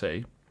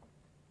ABC.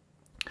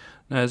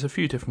 Now there's a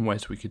few different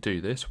ways we could do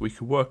this. We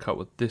could work out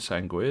what this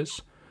angle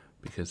is,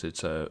 because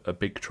it's a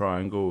big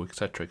triangle,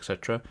 etc.,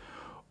 etc.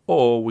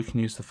 Or we can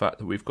use the fact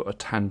that we've got a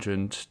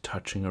tangent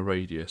touching a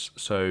radius.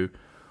 So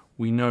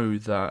we know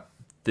that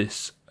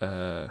this,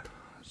 let's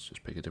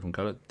just pick a different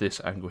colour, this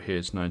angle here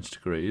is 90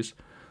 degrees.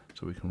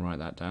 So we can write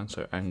that down.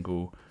 So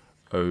angle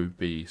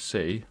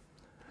OBC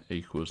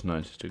equals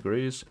 90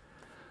 degrees,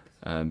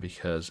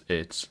 because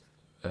it's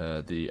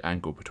the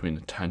angle between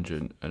a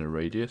tangent and a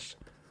radius.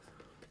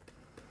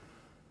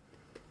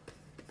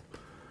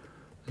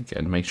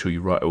 Again, make sure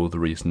you write all the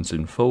reasons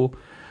in full.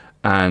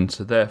 And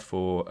so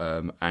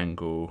therefore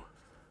angle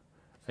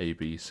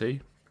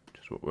ABC,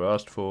 which is what we're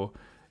asked for,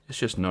 it's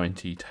just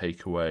 90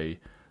 take away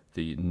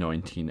the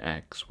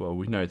 19x. Well,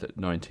 we know that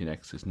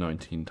 19x is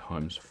 19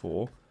 times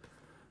 4,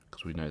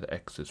 because we know that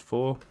x is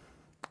 4.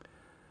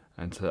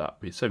 And so that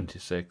would be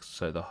 76,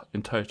 so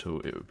in total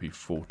it would be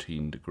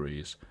 14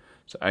 degrees.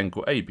 So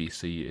angle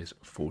ABC is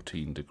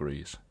 14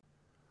 degrees.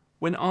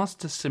 When asked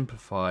to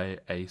simplify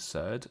a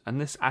surd, and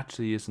this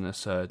actually isn't a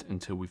surd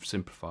until we've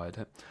simplified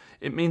it,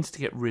 it means to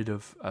get rid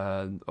of,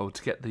 or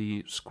to get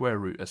the square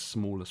root as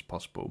small as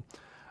possible.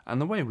 And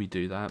the way we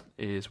do that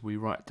is we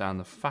write down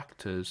the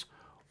factors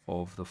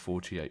of the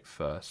 48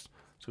 first.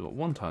 So we've got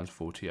 1 times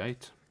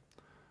 48,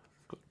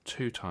 we've got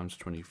 2 times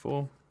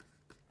 24,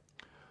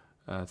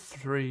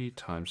 3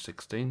 times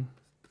 16,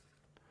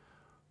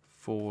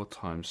 4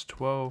 times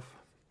 12,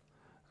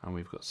 and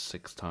we've got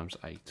 6 times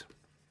 8.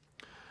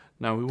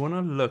 Now we want to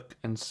look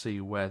and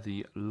see where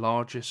the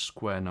largest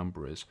square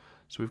number is.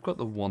 So we've got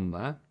the 1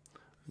 there,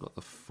 we've got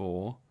the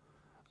 4,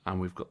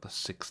 and we've got the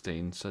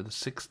 16. So the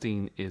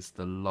 16 is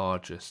the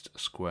largest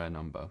square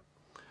number.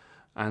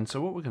 And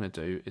so what we're going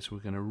to do is we're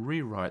going to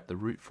rewrite the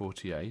root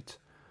 48,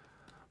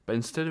 but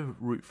instead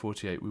of root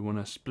 48 we want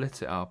to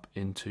split it up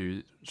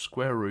into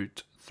square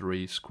root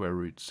 3 square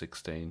root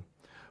 16.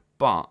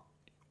 But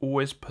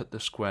always put the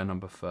square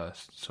number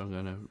first. So I'm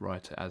going to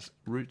write it as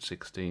root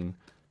 16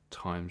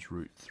 times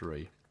root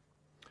 3.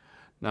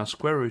 Now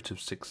square root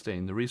of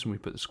 16, the reason we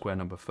put the square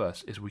number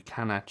first is we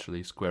can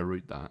actually square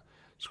root that.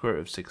 Square root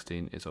of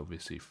 16 is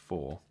obviously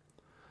 4.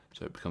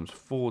 So it becomes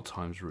 4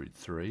 times root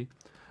 3.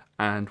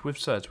 And with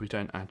surds we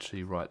don't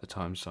actually write the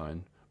times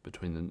sign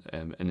between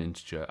an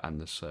integer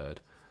and the surd.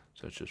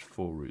 So it's just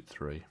 4 root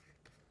 3.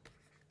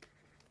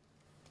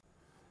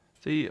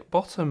 The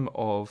bottom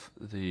of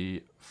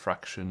the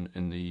fraction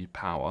in the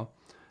power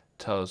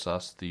tells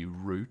us the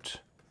root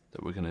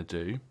that we're going to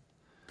do,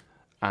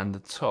 and the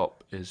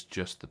top is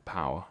just the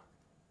power.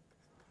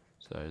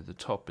 So the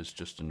top is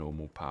just a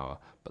normal power,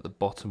 but the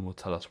bottom will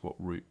tell us what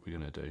root we're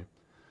going to do.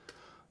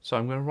 So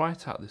I'm going to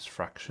write out this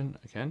fraction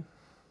again.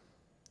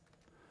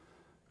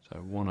 So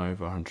 1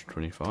 over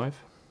 125.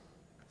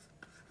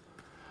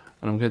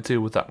 And I'm going to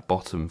deal with that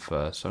bottom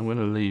first. So I'm going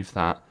to leave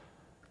that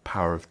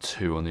power of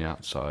 2 on the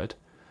outside.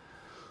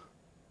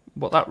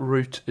 What that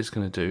root is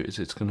going to do is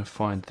it's going to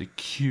find the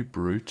cube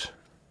root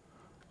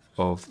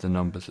of the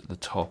numbers at the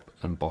top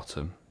and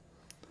bottom.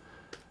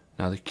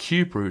 Now the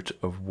cube root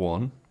of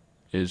 1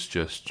 is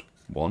just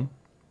 1,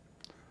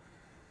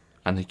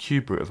 and the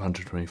cube root of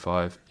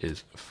 125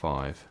 is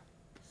 5.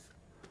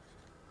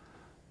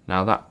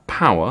 Now that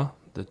power,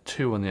 the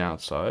 2 on the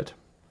outside,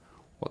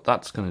 what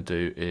that's going to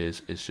do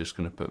is it's just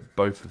going to put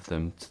both of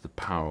them to the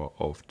power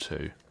of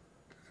 2.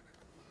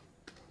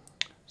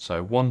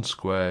 So 1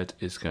 squared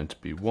is going to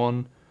be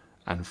 1,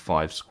 and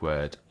 5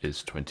 squared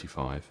is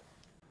 25.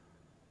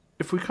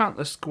 If we count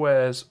the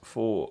squares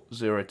for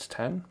 0 to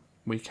 10,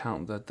 we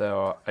count that there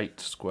are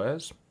 8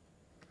 squares.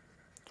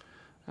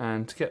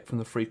 And to get from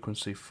the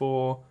frequency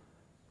 4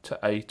 to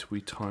 8, we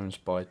times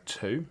by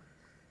 2.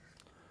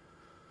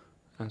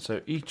 And so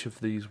each of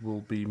these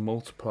will be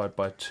multiplied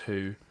by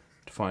 2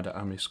 to find out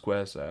how many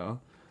squares there are.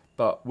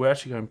 But we're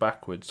actually going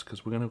backwards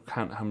because we're going to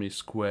count how many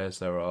squares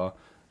there are,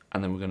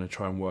 and then we're going to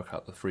try and work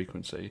out the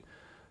frequency.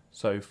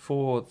 So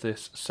for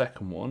this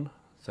second one,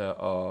 there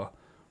are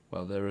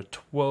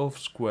 12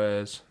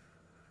 squares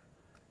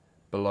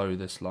below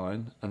this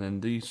line, and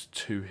then these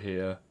two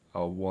here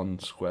are 1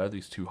 square.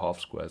 These 2 half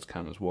squares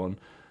count as 1,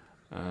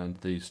 and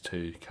these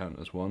 2 count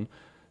as 1.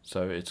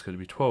 So it's going to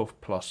be 12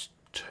 plus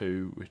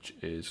 2, which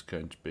is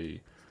going to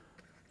be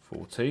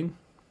 14.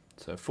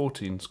 So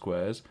 14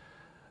 squares.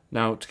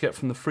 Now to get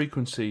from the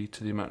frequency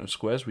to the amount of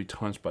squares, we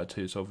times by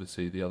 2, so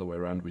obviously the other way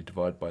around we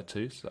divide by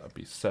 2, so that would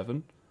be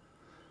 7.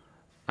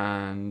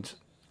 And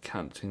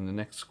counting the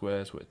next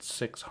squares, where it's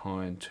 6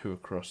 high and 2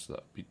 across, so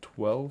that would be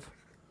 12.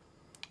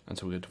 And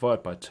so we're going to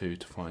divide by 2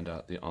 to find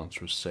out the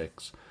answer of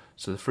 6.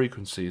 So the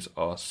frequencies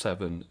are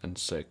 7 and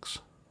 6.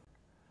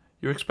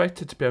 You're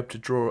expected to be able to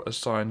draw a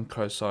sine,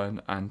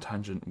 cosine and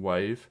tangent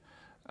wave.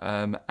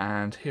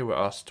 And here we're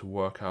asked to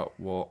work out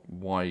what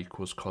y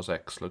equals cos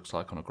x looks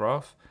like on a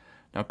graph.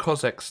 Now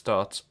cos x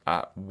starts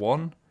at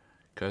 1,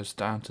 goes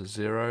down to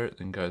 0,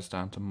 then goes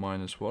down to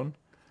 -1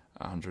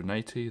 at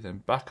 180, then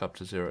back up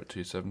to 0 at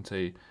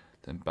 270,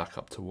 then back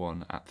up to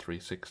 1 at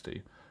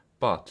 360.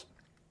 But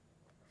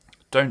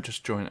don't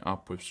just join it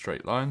up with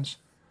straight lines.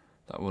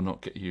 That will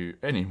not get you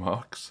any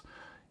marks.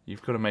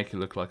 You've got to make it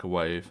look like a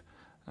wave.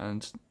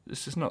 And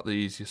this is not the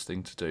easiest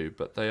thing to do,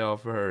 but they are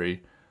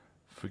very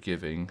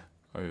forgiving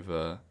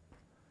over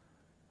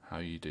how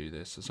you do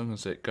this. As long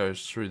as it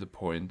goes through the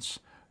points,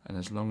 and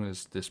as long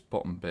as this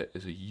bottom bit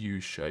is a U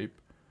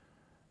shape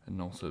and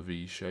not a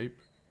V shape,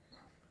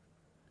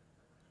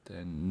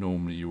 then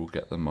normally you will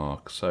get the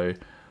mark. So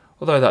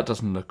although that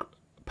doesn't look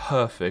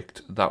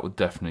perfect, that would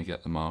definitely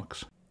get the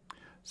marks.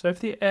 So if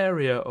the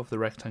area of the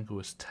rectangle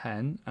is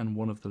 10 and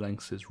one of the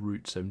lengths is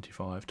root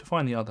 75, to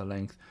find the other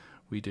length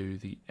we do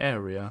the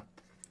area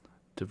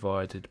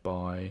divided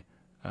by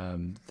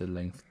the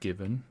length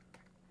given,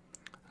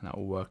 and that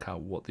will work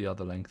out what the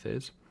other length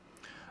is.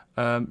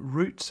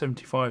 Root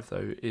 75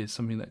 though is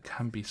something that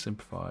can be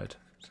simplified,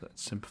 so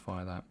let's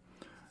simplify that.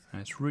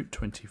 And it's root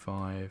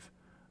 25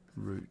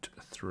 root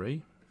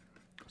 3,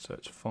 so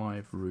it's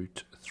 5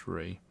 root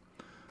 3.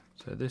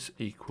 So this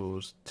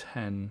equals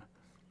 10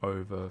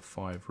 over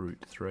 5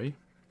 root 3.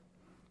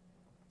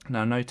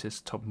 Now notice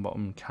top and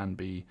bottom can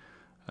be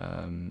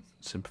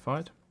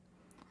simplified,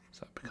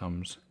 so that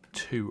becomes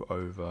 2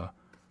 over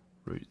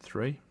root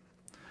 3.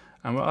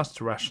 And we're asked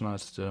to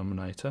rationalise the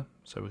denominator,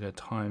 so we're going to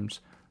times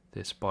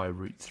this by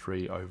root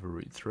 3 over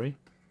root 3.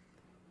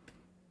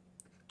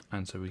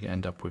 And so we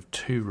end up with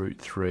 2 root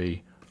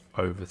 3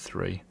 over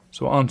 3.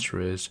 So our answer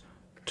is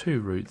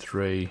 2 root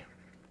 3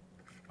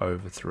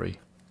 over 3.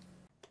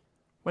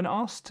 When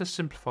asked to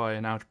simplify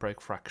an algebraic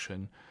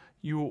fraction,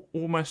 you will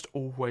almost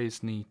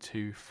always need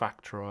to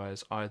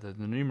factorise either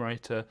the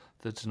numerator,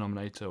 the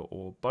denominator,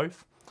 or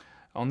both.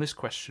 On this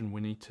question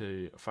we need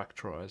to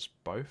factorise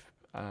both.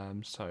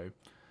 So I'm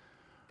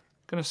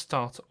going to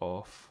start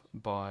off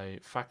by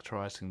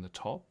factorising the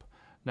top.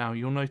 Now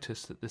you'll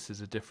notice that this is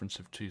a difference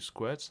of 2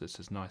 squared, so this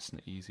is nice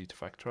and easy to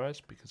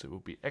factorise because it will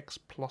be x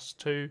plus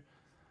 2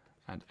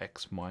 and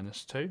x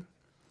minus 2.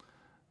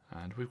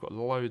 And we've got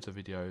loads of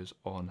videos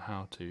on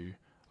how to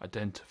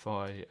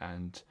identify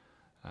and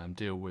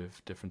deal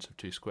with difference of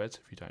 2 squareds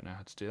if you don't know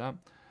how to do that.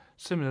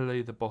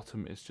 Similarly, the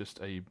bottom is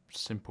just a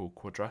simple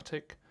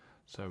quadratic,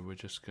 so we're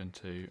just going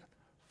to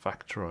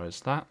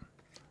factorise that.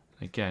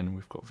 Again,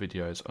 we've got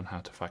videos on how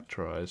to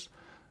factorise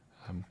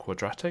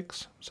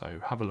quadratics,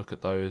 so have a look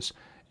at those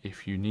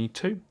if you need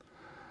to.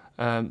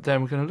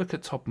 Then we're going to look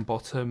at top and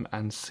bottom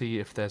and see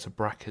if there's a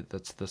bracket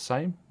that's the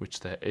same,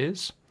 which there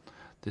is,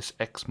 this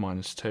x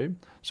minus 2.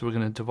 So we're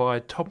going to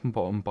divide top and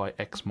bottom by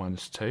x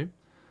minus 2,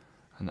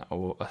 and that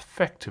will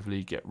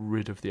effectively get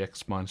rid of the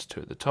x minus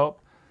 2 at the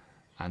top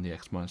and the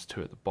x minus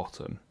 2 at the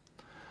bottom.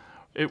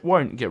 It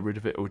won't get rid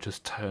of it, it will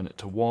just turn it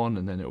to 1,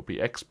 and then it will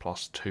be x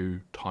plus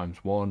 2 times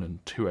 1 and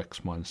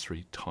 2x minus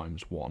 3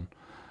 times 1,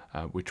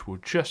 which will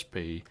just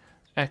be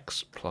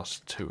x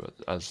plus 2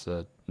 as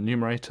the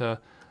numerator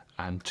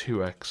and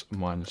 2x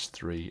minus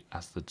 3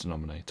 as the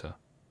denominator.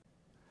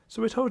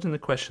 So we're told in the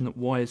question that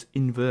y is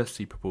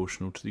inversely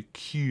proportional to the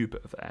cube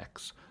of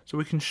x. So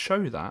we can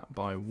show that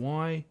by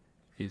y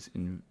is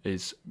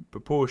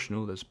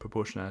proportional, there's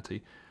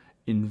proportionality,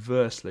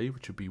 inversely,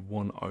 which would be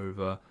 1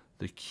 over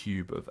the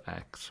cube of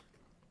x.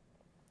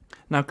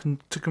 Now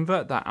to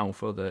convert that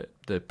alpha,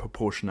 the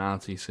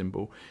proportionality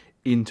symbol,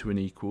 into an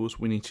equals,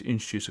 we need to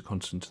introduce a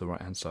constant to the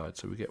right hand side.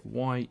 So we get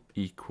y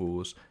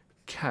equals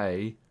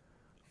k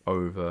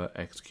over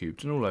x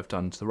cubed, and all I've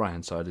done to the right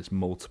hand side is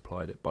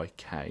multiplied it by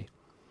k.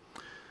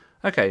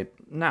 Okay,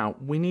 now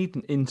we need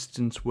an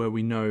instance where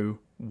we know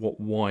what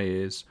y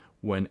is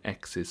when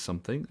x is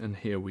something, and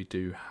here we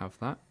do have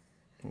that,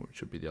 or it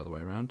should be the other way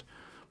around.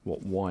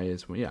 What y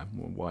is, well, yeah,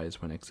 what y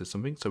is when x is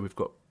something. So we've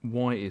got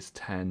y is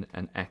 10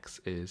 and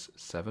x is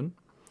 7.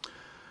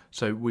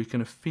 So we're going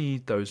to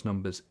feed those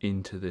numbers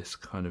into this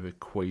kind of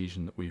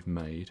equation that we've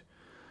made.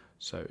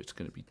 So it's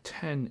going to be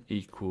 10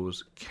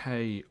 equals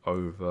k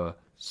over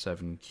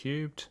 7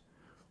 cubed,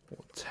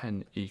 or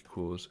 10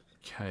 equals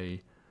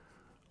k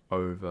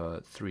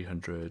over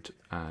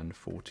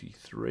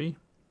 343.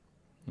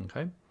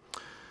 Okay.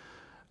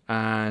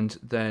 And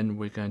then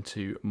we're going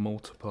to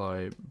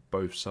multiply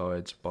both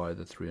sides by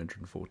the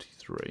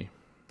 343.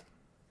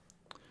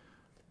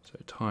 So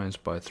times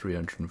by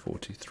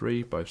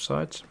 343 both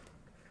sides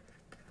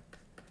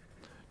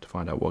to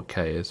find out what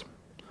k is.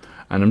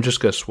 And I'm just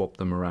going to swap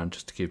them around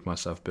just to give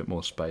myself a bit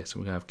more space.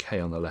 And we're going to have k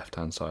on the left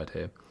hand side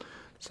here.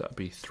 So that would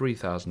be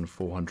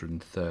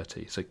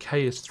 3,430. So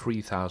k is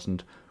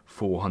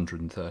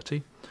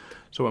 3,430.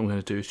 So what I'm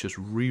going to do is just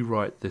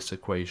rewrite this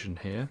equation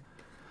here.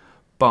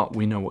 But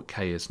we know what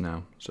k is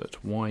now, so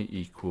it's y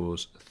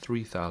equals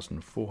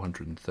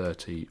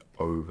 3,430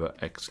 over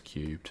x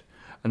cubed.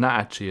 And that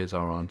actually is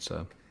our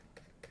answer.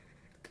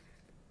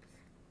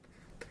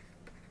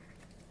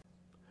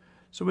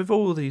 So with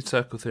all these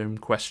circle theorem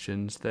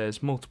questions,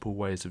 there's multiple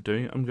ways of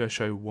doing it. I'm going to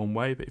show one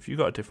way, but if you've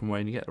got a different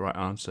way and you get the right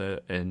answer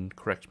in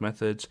correct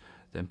methods,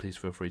 then please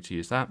feel free to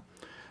use that.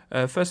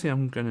 First thing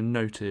I'm going to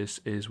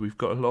notice is we've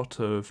got a lot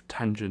of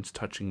tangents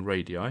touching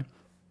radii.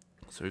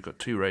 So we've got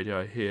 2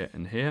 radii here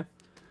and here.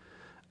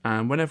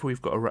 And whenever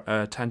we've got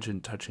a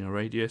tangent touching a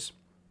radius,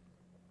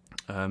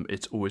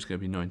 it's always going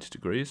to be 90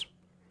 degrees.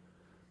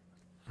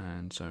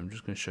 And so I'm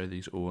just going to show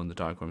these all on the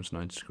diagrams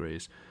 90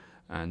 degrees.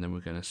 And then we're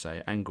going to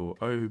say angle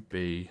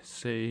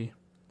OBC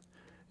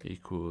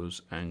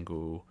equals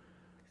angle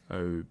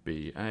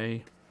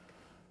OBA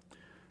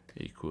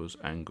equals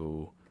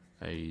angle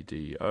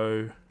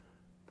ADO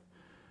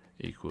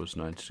equals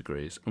 90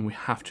 degrees. And we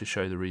have to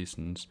show the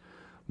reasons.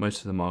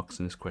 Most of the marks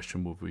in this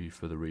question will be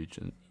for the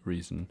reason.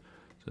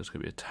 So it's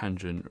going to be a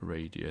tangent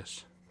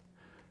radius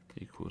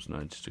equals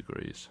 90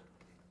 degrees.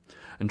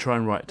 And try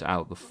and write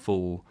out the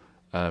full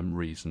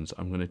reasons.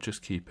 I'm going to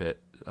just keep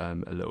it a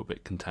little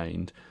bit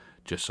contained,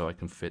 just so I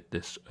can fit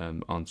this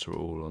answer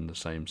all on the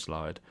same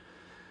slide.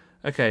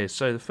 Okay,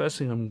 so the first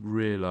thing I'm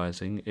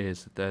realizing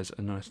is that there's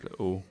a nice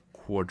little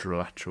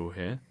quadrilateral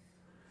here.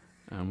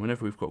 And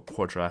whenever we've got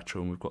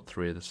quadrilateral and we've got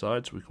three of the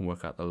sides, we can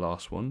work out the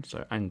last one.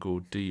 So angle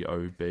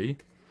DOB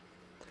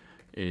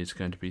is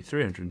going to be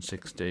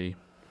 360,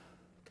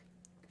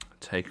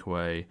 take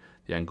away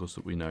the angles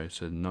that we know,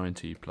 so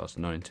 90 plus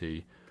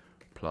 90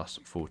 plus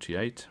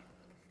 48.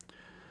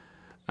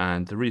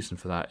 And the reason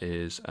for that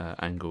is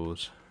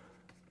angles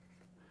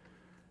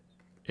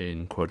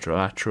in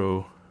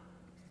quadrilateral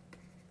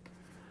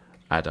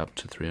add up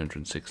to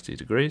 360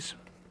 degrees.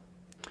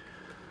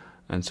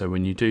 And so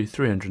when you do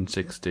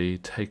 360,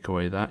 take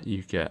away that,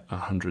 you get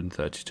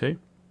 132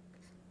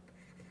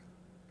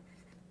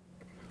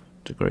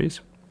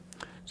 degrees.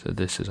 So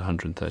this is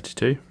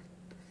 132.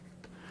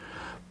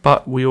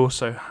 But we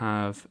also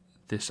have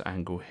this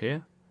angle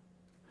here,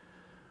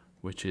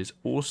 which is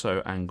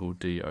also angle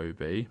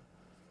DOB,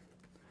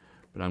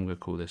 but I'm going to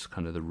call this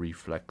kind of the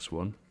reflex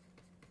one.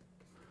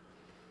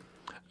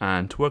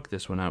 And to work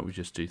this one out, we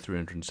just do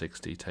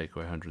 360, take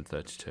away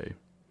 132.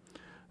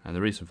 And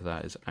the reason for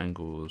that is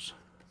angles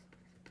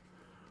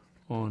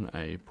on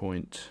a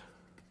point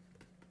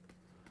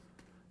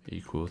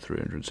equal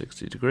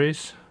 360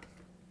 degrees.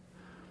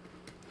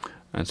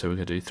 And so we're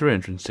going to do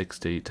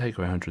 360, take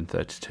away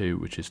 132,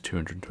 which is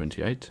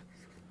 228.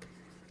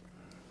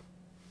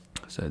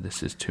 So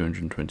this is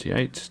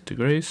 228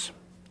 degrees.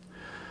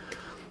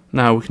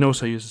 Now we can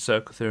also use the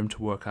circle theorem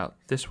to work out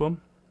this one,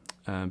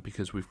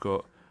 because we've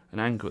got an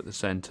angle at the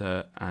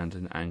centre and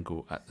an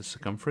angle at the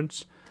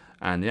circumference,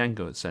 and the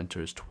angle at the centre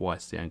is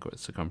twice the angle at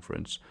the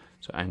circumference.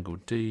 So angle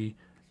DFB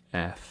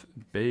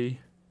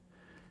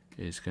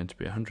is going to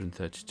be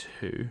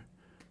 132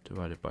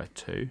 divided by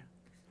 2.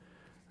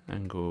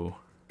 Angle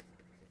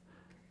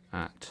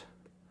at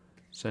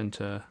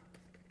centre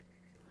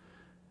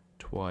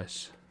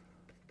twice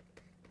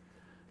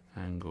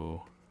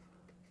angle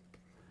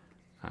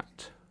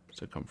at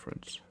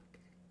circumference.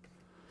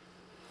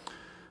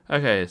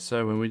 Okay,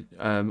 so when we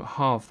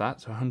halve that,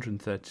 so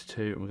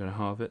 132, and we're going to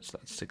halve it, so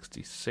that's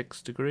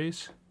 66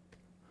 degrees.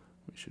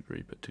 We should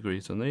re-put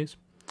degrees on these.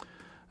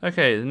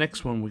 Okay, the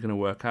next one we're going to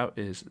work out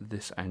is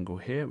this angle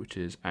here, which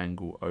is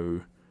angle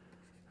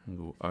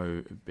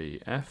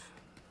OBF.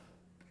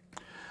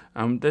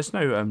 There's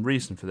no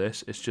reason for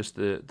this, it's just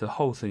the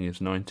whole thing is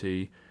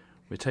 90.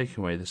 We're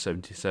taking away the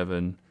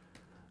 77,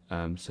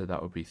 so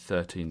that would be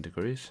 13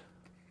 degrees.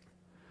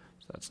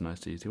 So that's a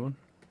nice easy one.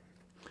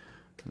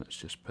 Let's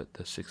just put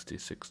the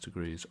 66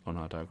 degrees on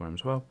our diagram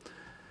as well.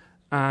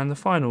 And the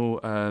final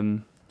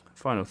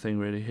thing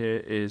really here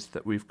is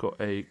that we've got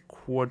a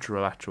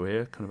quadrilateral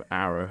here, kind of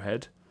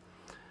arrowhead,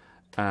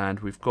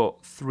 and we've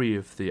got three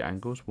of the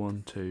angles,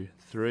 1, 2,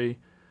 3,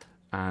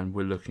 and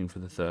we're looking for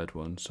the third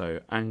one. So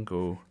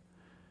angle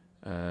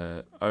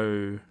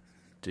ODF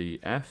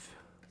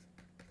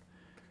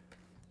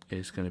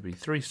is going to be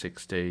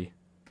 360,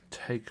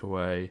 take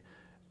away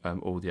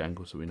all the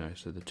angles that we know,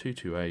 so the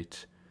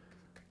 228,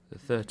 the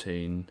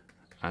 13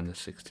 and the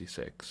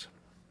 66,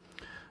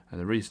 and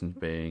the reason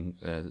being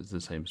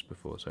the same as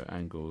before, so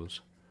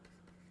angles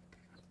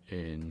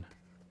in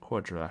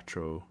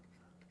quadrilateral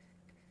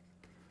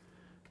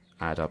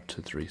add up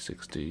to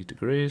 360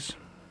 degrees,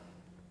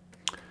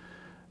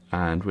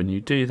 and when you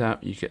do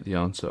that you get the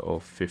answer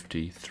of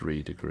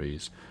 53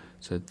 degrees.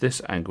 So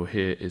this angle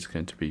here is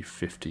going to be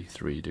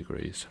 53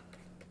 degrees.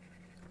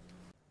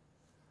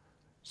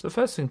 So the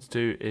first thing to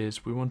do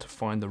is we want to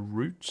find the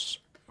roots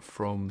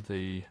from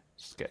the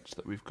sketch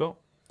that we've got,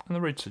 and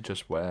the roots are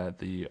just where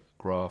the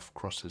graph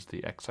crosses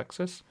the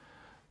x-axis.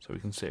 So we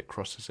can see it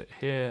crosses it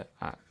here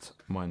at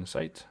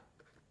 -8,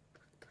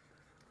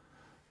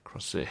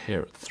 crosses it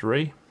here at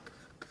 3,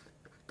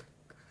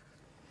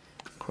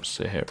 crosses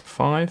it here at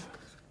 5.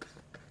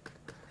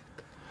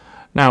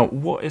 Now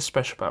what is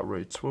special about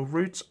roots? Well,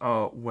 roots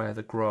are where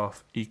the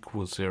graph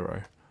equals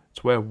 0.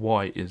 It's where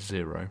y is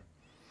 0.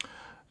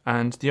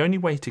 And the only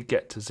way to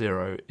get to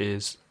 0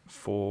 is,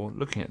 for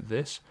looking at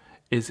this,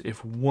 is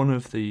if one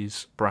of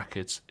these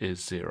brackets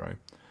is 0.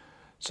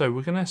 So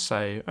we're going to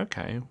say,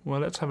 okay, well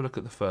let's have a look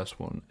at the first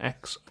one,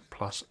 x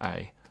plus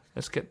a.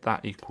 Let's get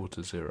that equal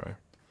to 0.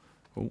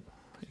 Oh,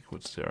 equal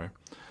to 0.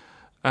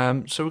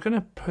 So we're going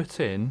to put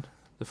in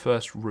the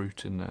first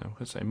root in there.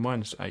 We're going to say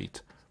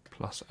 -8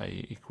 plus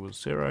a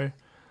equals 0.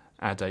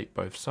 Add 8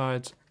 both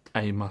sides.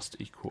 a must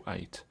equal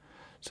 8.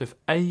 So if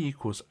a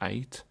equals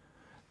 8,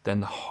 then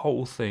the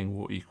whole thing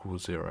will equal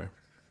 0.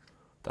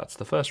 That's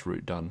the first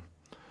root done.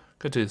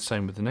 Go do the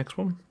same with the next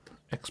one.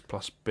 X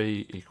plus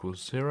b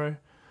equals 0.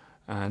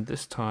 And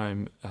this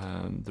time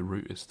the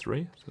root is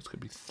 3. So it's going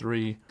to be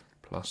 3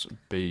 plus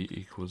b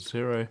equals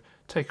 0.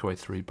 Take away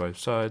 3 both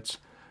sides,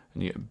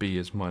 and you get b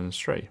is minus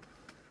 3.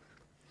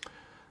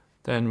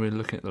 Then we're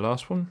looking at the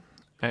last one.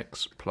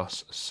 X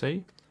plus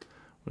c.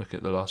 Look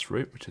at the last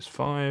root, which is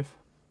 5.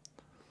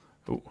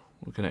 Oh,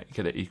 we're going to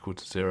get it equal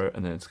to 0,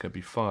 and then it's going to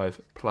be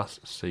 5 plus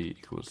c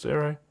equals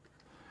 0.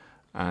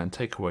 And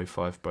take away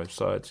 5 both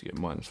sides, you get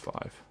minus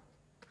 5.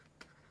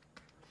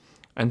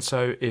 And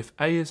so if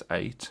a is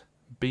 8,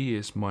 b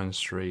is minus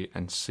 3,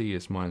 and c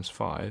is minus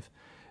 5,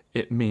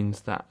 it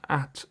means that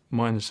at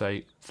minus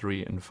 8,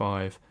 3, and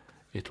 5,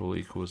 it will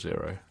equal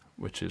 0,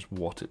 which is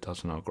what it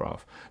does in our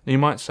graph. Now you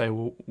might say,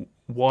 well,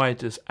 why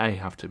does a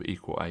have to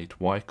equal 8?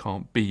 Why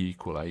can't b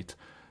equal 8?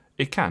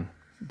 It can.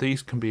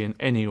 These can be in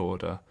any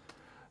order.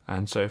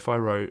 And so if I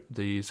wrote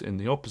these in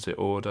the opposite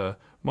order,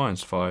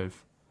 minus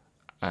 5,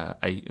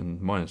 8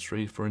 and minus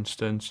 3, for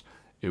instance,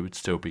 it would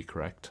still be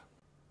correct.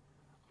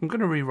 I'm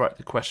going to rewrite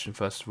the question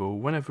first of all.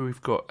 Whenever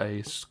we've got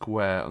a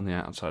square on the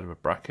outside of a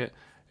bracket,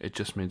 it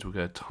just means we'll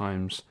go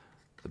times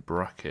the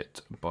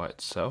bracket by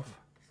itself.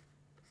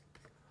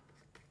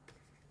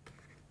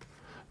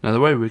 Now the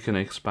way we can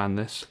expand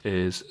this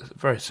is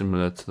very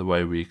similar to the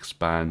way we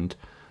expand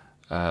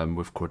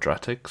with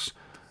quadratics.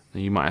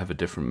 Now you might have a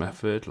different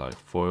method like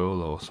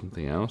FOIL or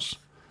something else.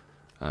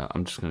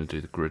 I'm just going to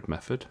do the grid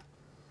method.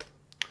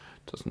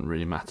 Doesn't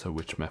really matter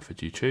which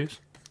method you choose.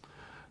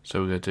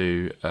 So we're going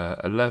to do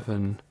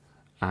 11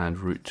 and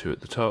root 2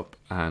 at the top,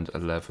 and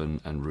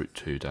 11 and root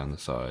 2 down the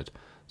side.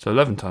 So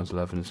 11 times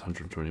 11 is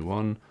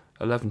 121,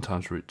 11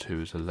 times root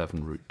 2 is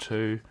 11 root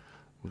 2,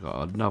 we've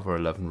got another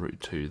 11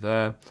 root 2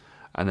 there,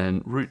 and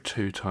then root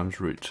 2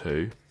 times root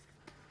 2,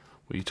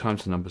 well, you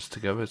times the numbers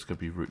together, it's going to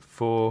be root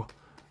 4,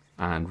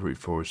 and root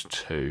 4 is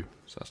 2,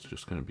 so that's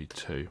just going to be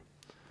 2.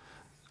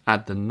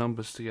 Add the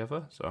numbers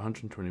together, so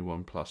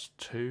 121 plus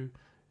 2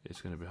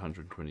 is going to be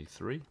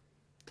 123.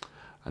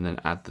 And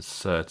then add the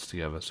surds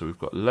together. So we've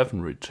got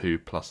 11 root 2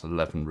 plus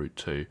 11 root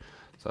 2.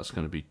 So that's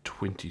going to be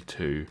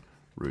 22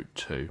 root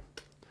 2.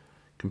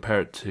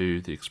 Compare it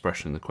to the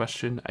expression in the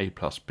question, a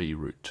plus b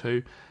root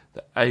 2.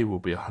 The a will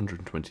be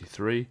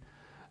 123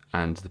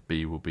 and the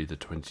b will be the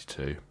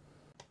 22. I'm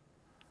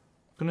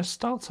going to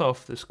start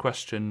off this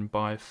question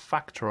by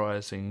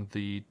factorising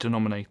the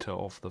denominator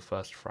of the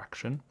first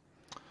fraction.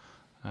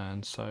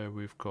 And so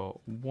we've got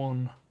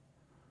 1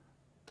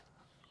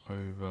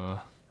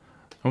 over...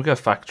 I'm going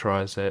to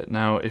factorise it.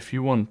 Now, if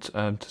you want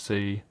to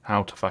see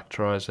how to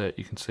factorise it,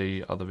 you can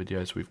see other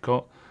videos we've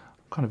got.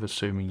 I'm kind of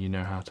assuming you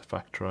know how to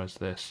factorise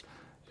this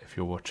if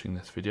you're watching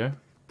this video.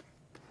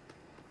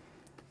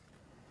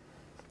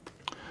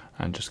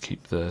 And just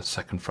keep the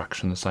second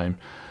fraction the same.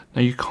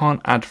 Now, you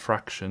can't add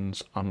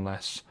fractions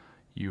unless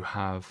you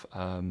have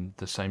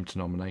the same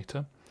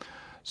denominator.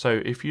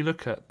 So if you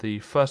look at the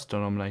first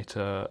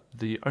denominator,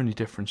 the only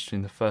difference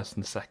between the first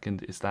and the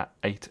second is that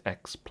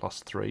 8x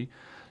plus 3.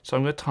 So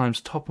I'm going to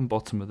times top and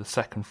bottom of the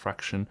second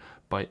fraction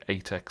by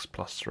 8x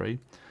plus 3.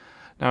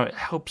 Now it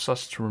helps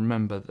us to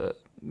remember that,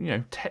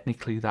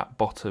 technically that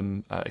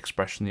bottom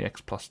expression, the x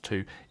plus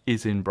 2,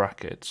 is in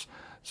brackets.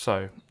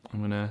 So I'm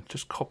going to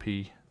just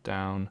copy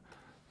down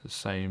the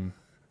same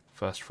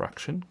first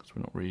fraction, because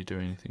we're not really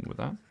doing anything with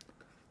that.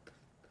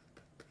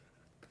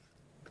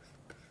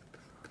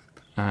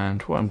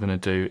 And what I'm going to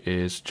do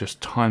is just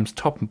times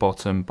top and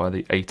bottom by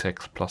the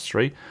 8x plus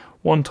 3.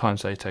 1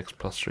 times 8x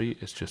plus 3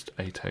 is just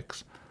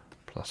 8x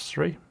plus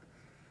 3.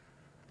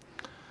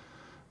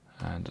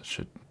 And that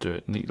should do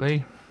it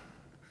neatly.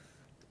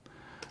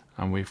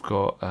 And we've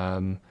got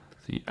the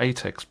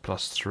 8x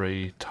plus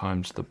 3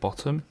 times the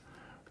bottom,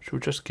 which will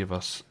just give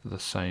us the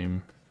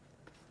same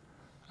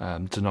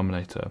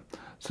denominator.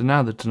 So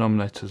now the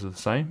denominators are the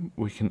same,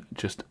 we can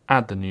just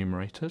add the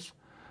numerators.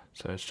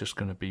 So it's just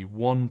going to be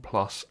 1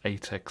 plus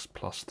 8x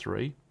plus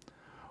 3,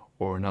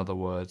 or in other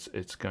words,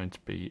 it's going to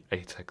be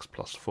 8x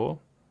plus 4.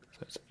 So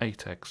it's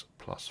 8x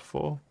plus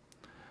 4.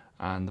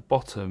 And the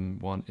bottom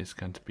one is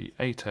going to be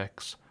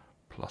 8x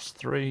plus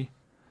 3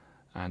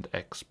 and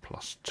x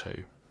plus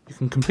 2. You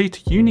can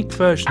complete a unique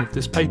version of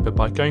this paper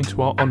by going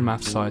to our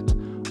onmaths site.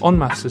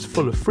 onmaths is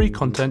full of free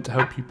content to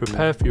help you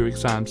prepare for your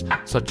exams,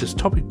 such as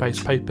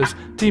topic-based papers,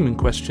 demon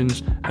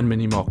questions and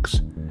mini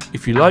mocks.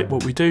 If you like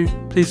what we do,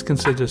 please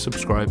consider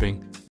subscribing.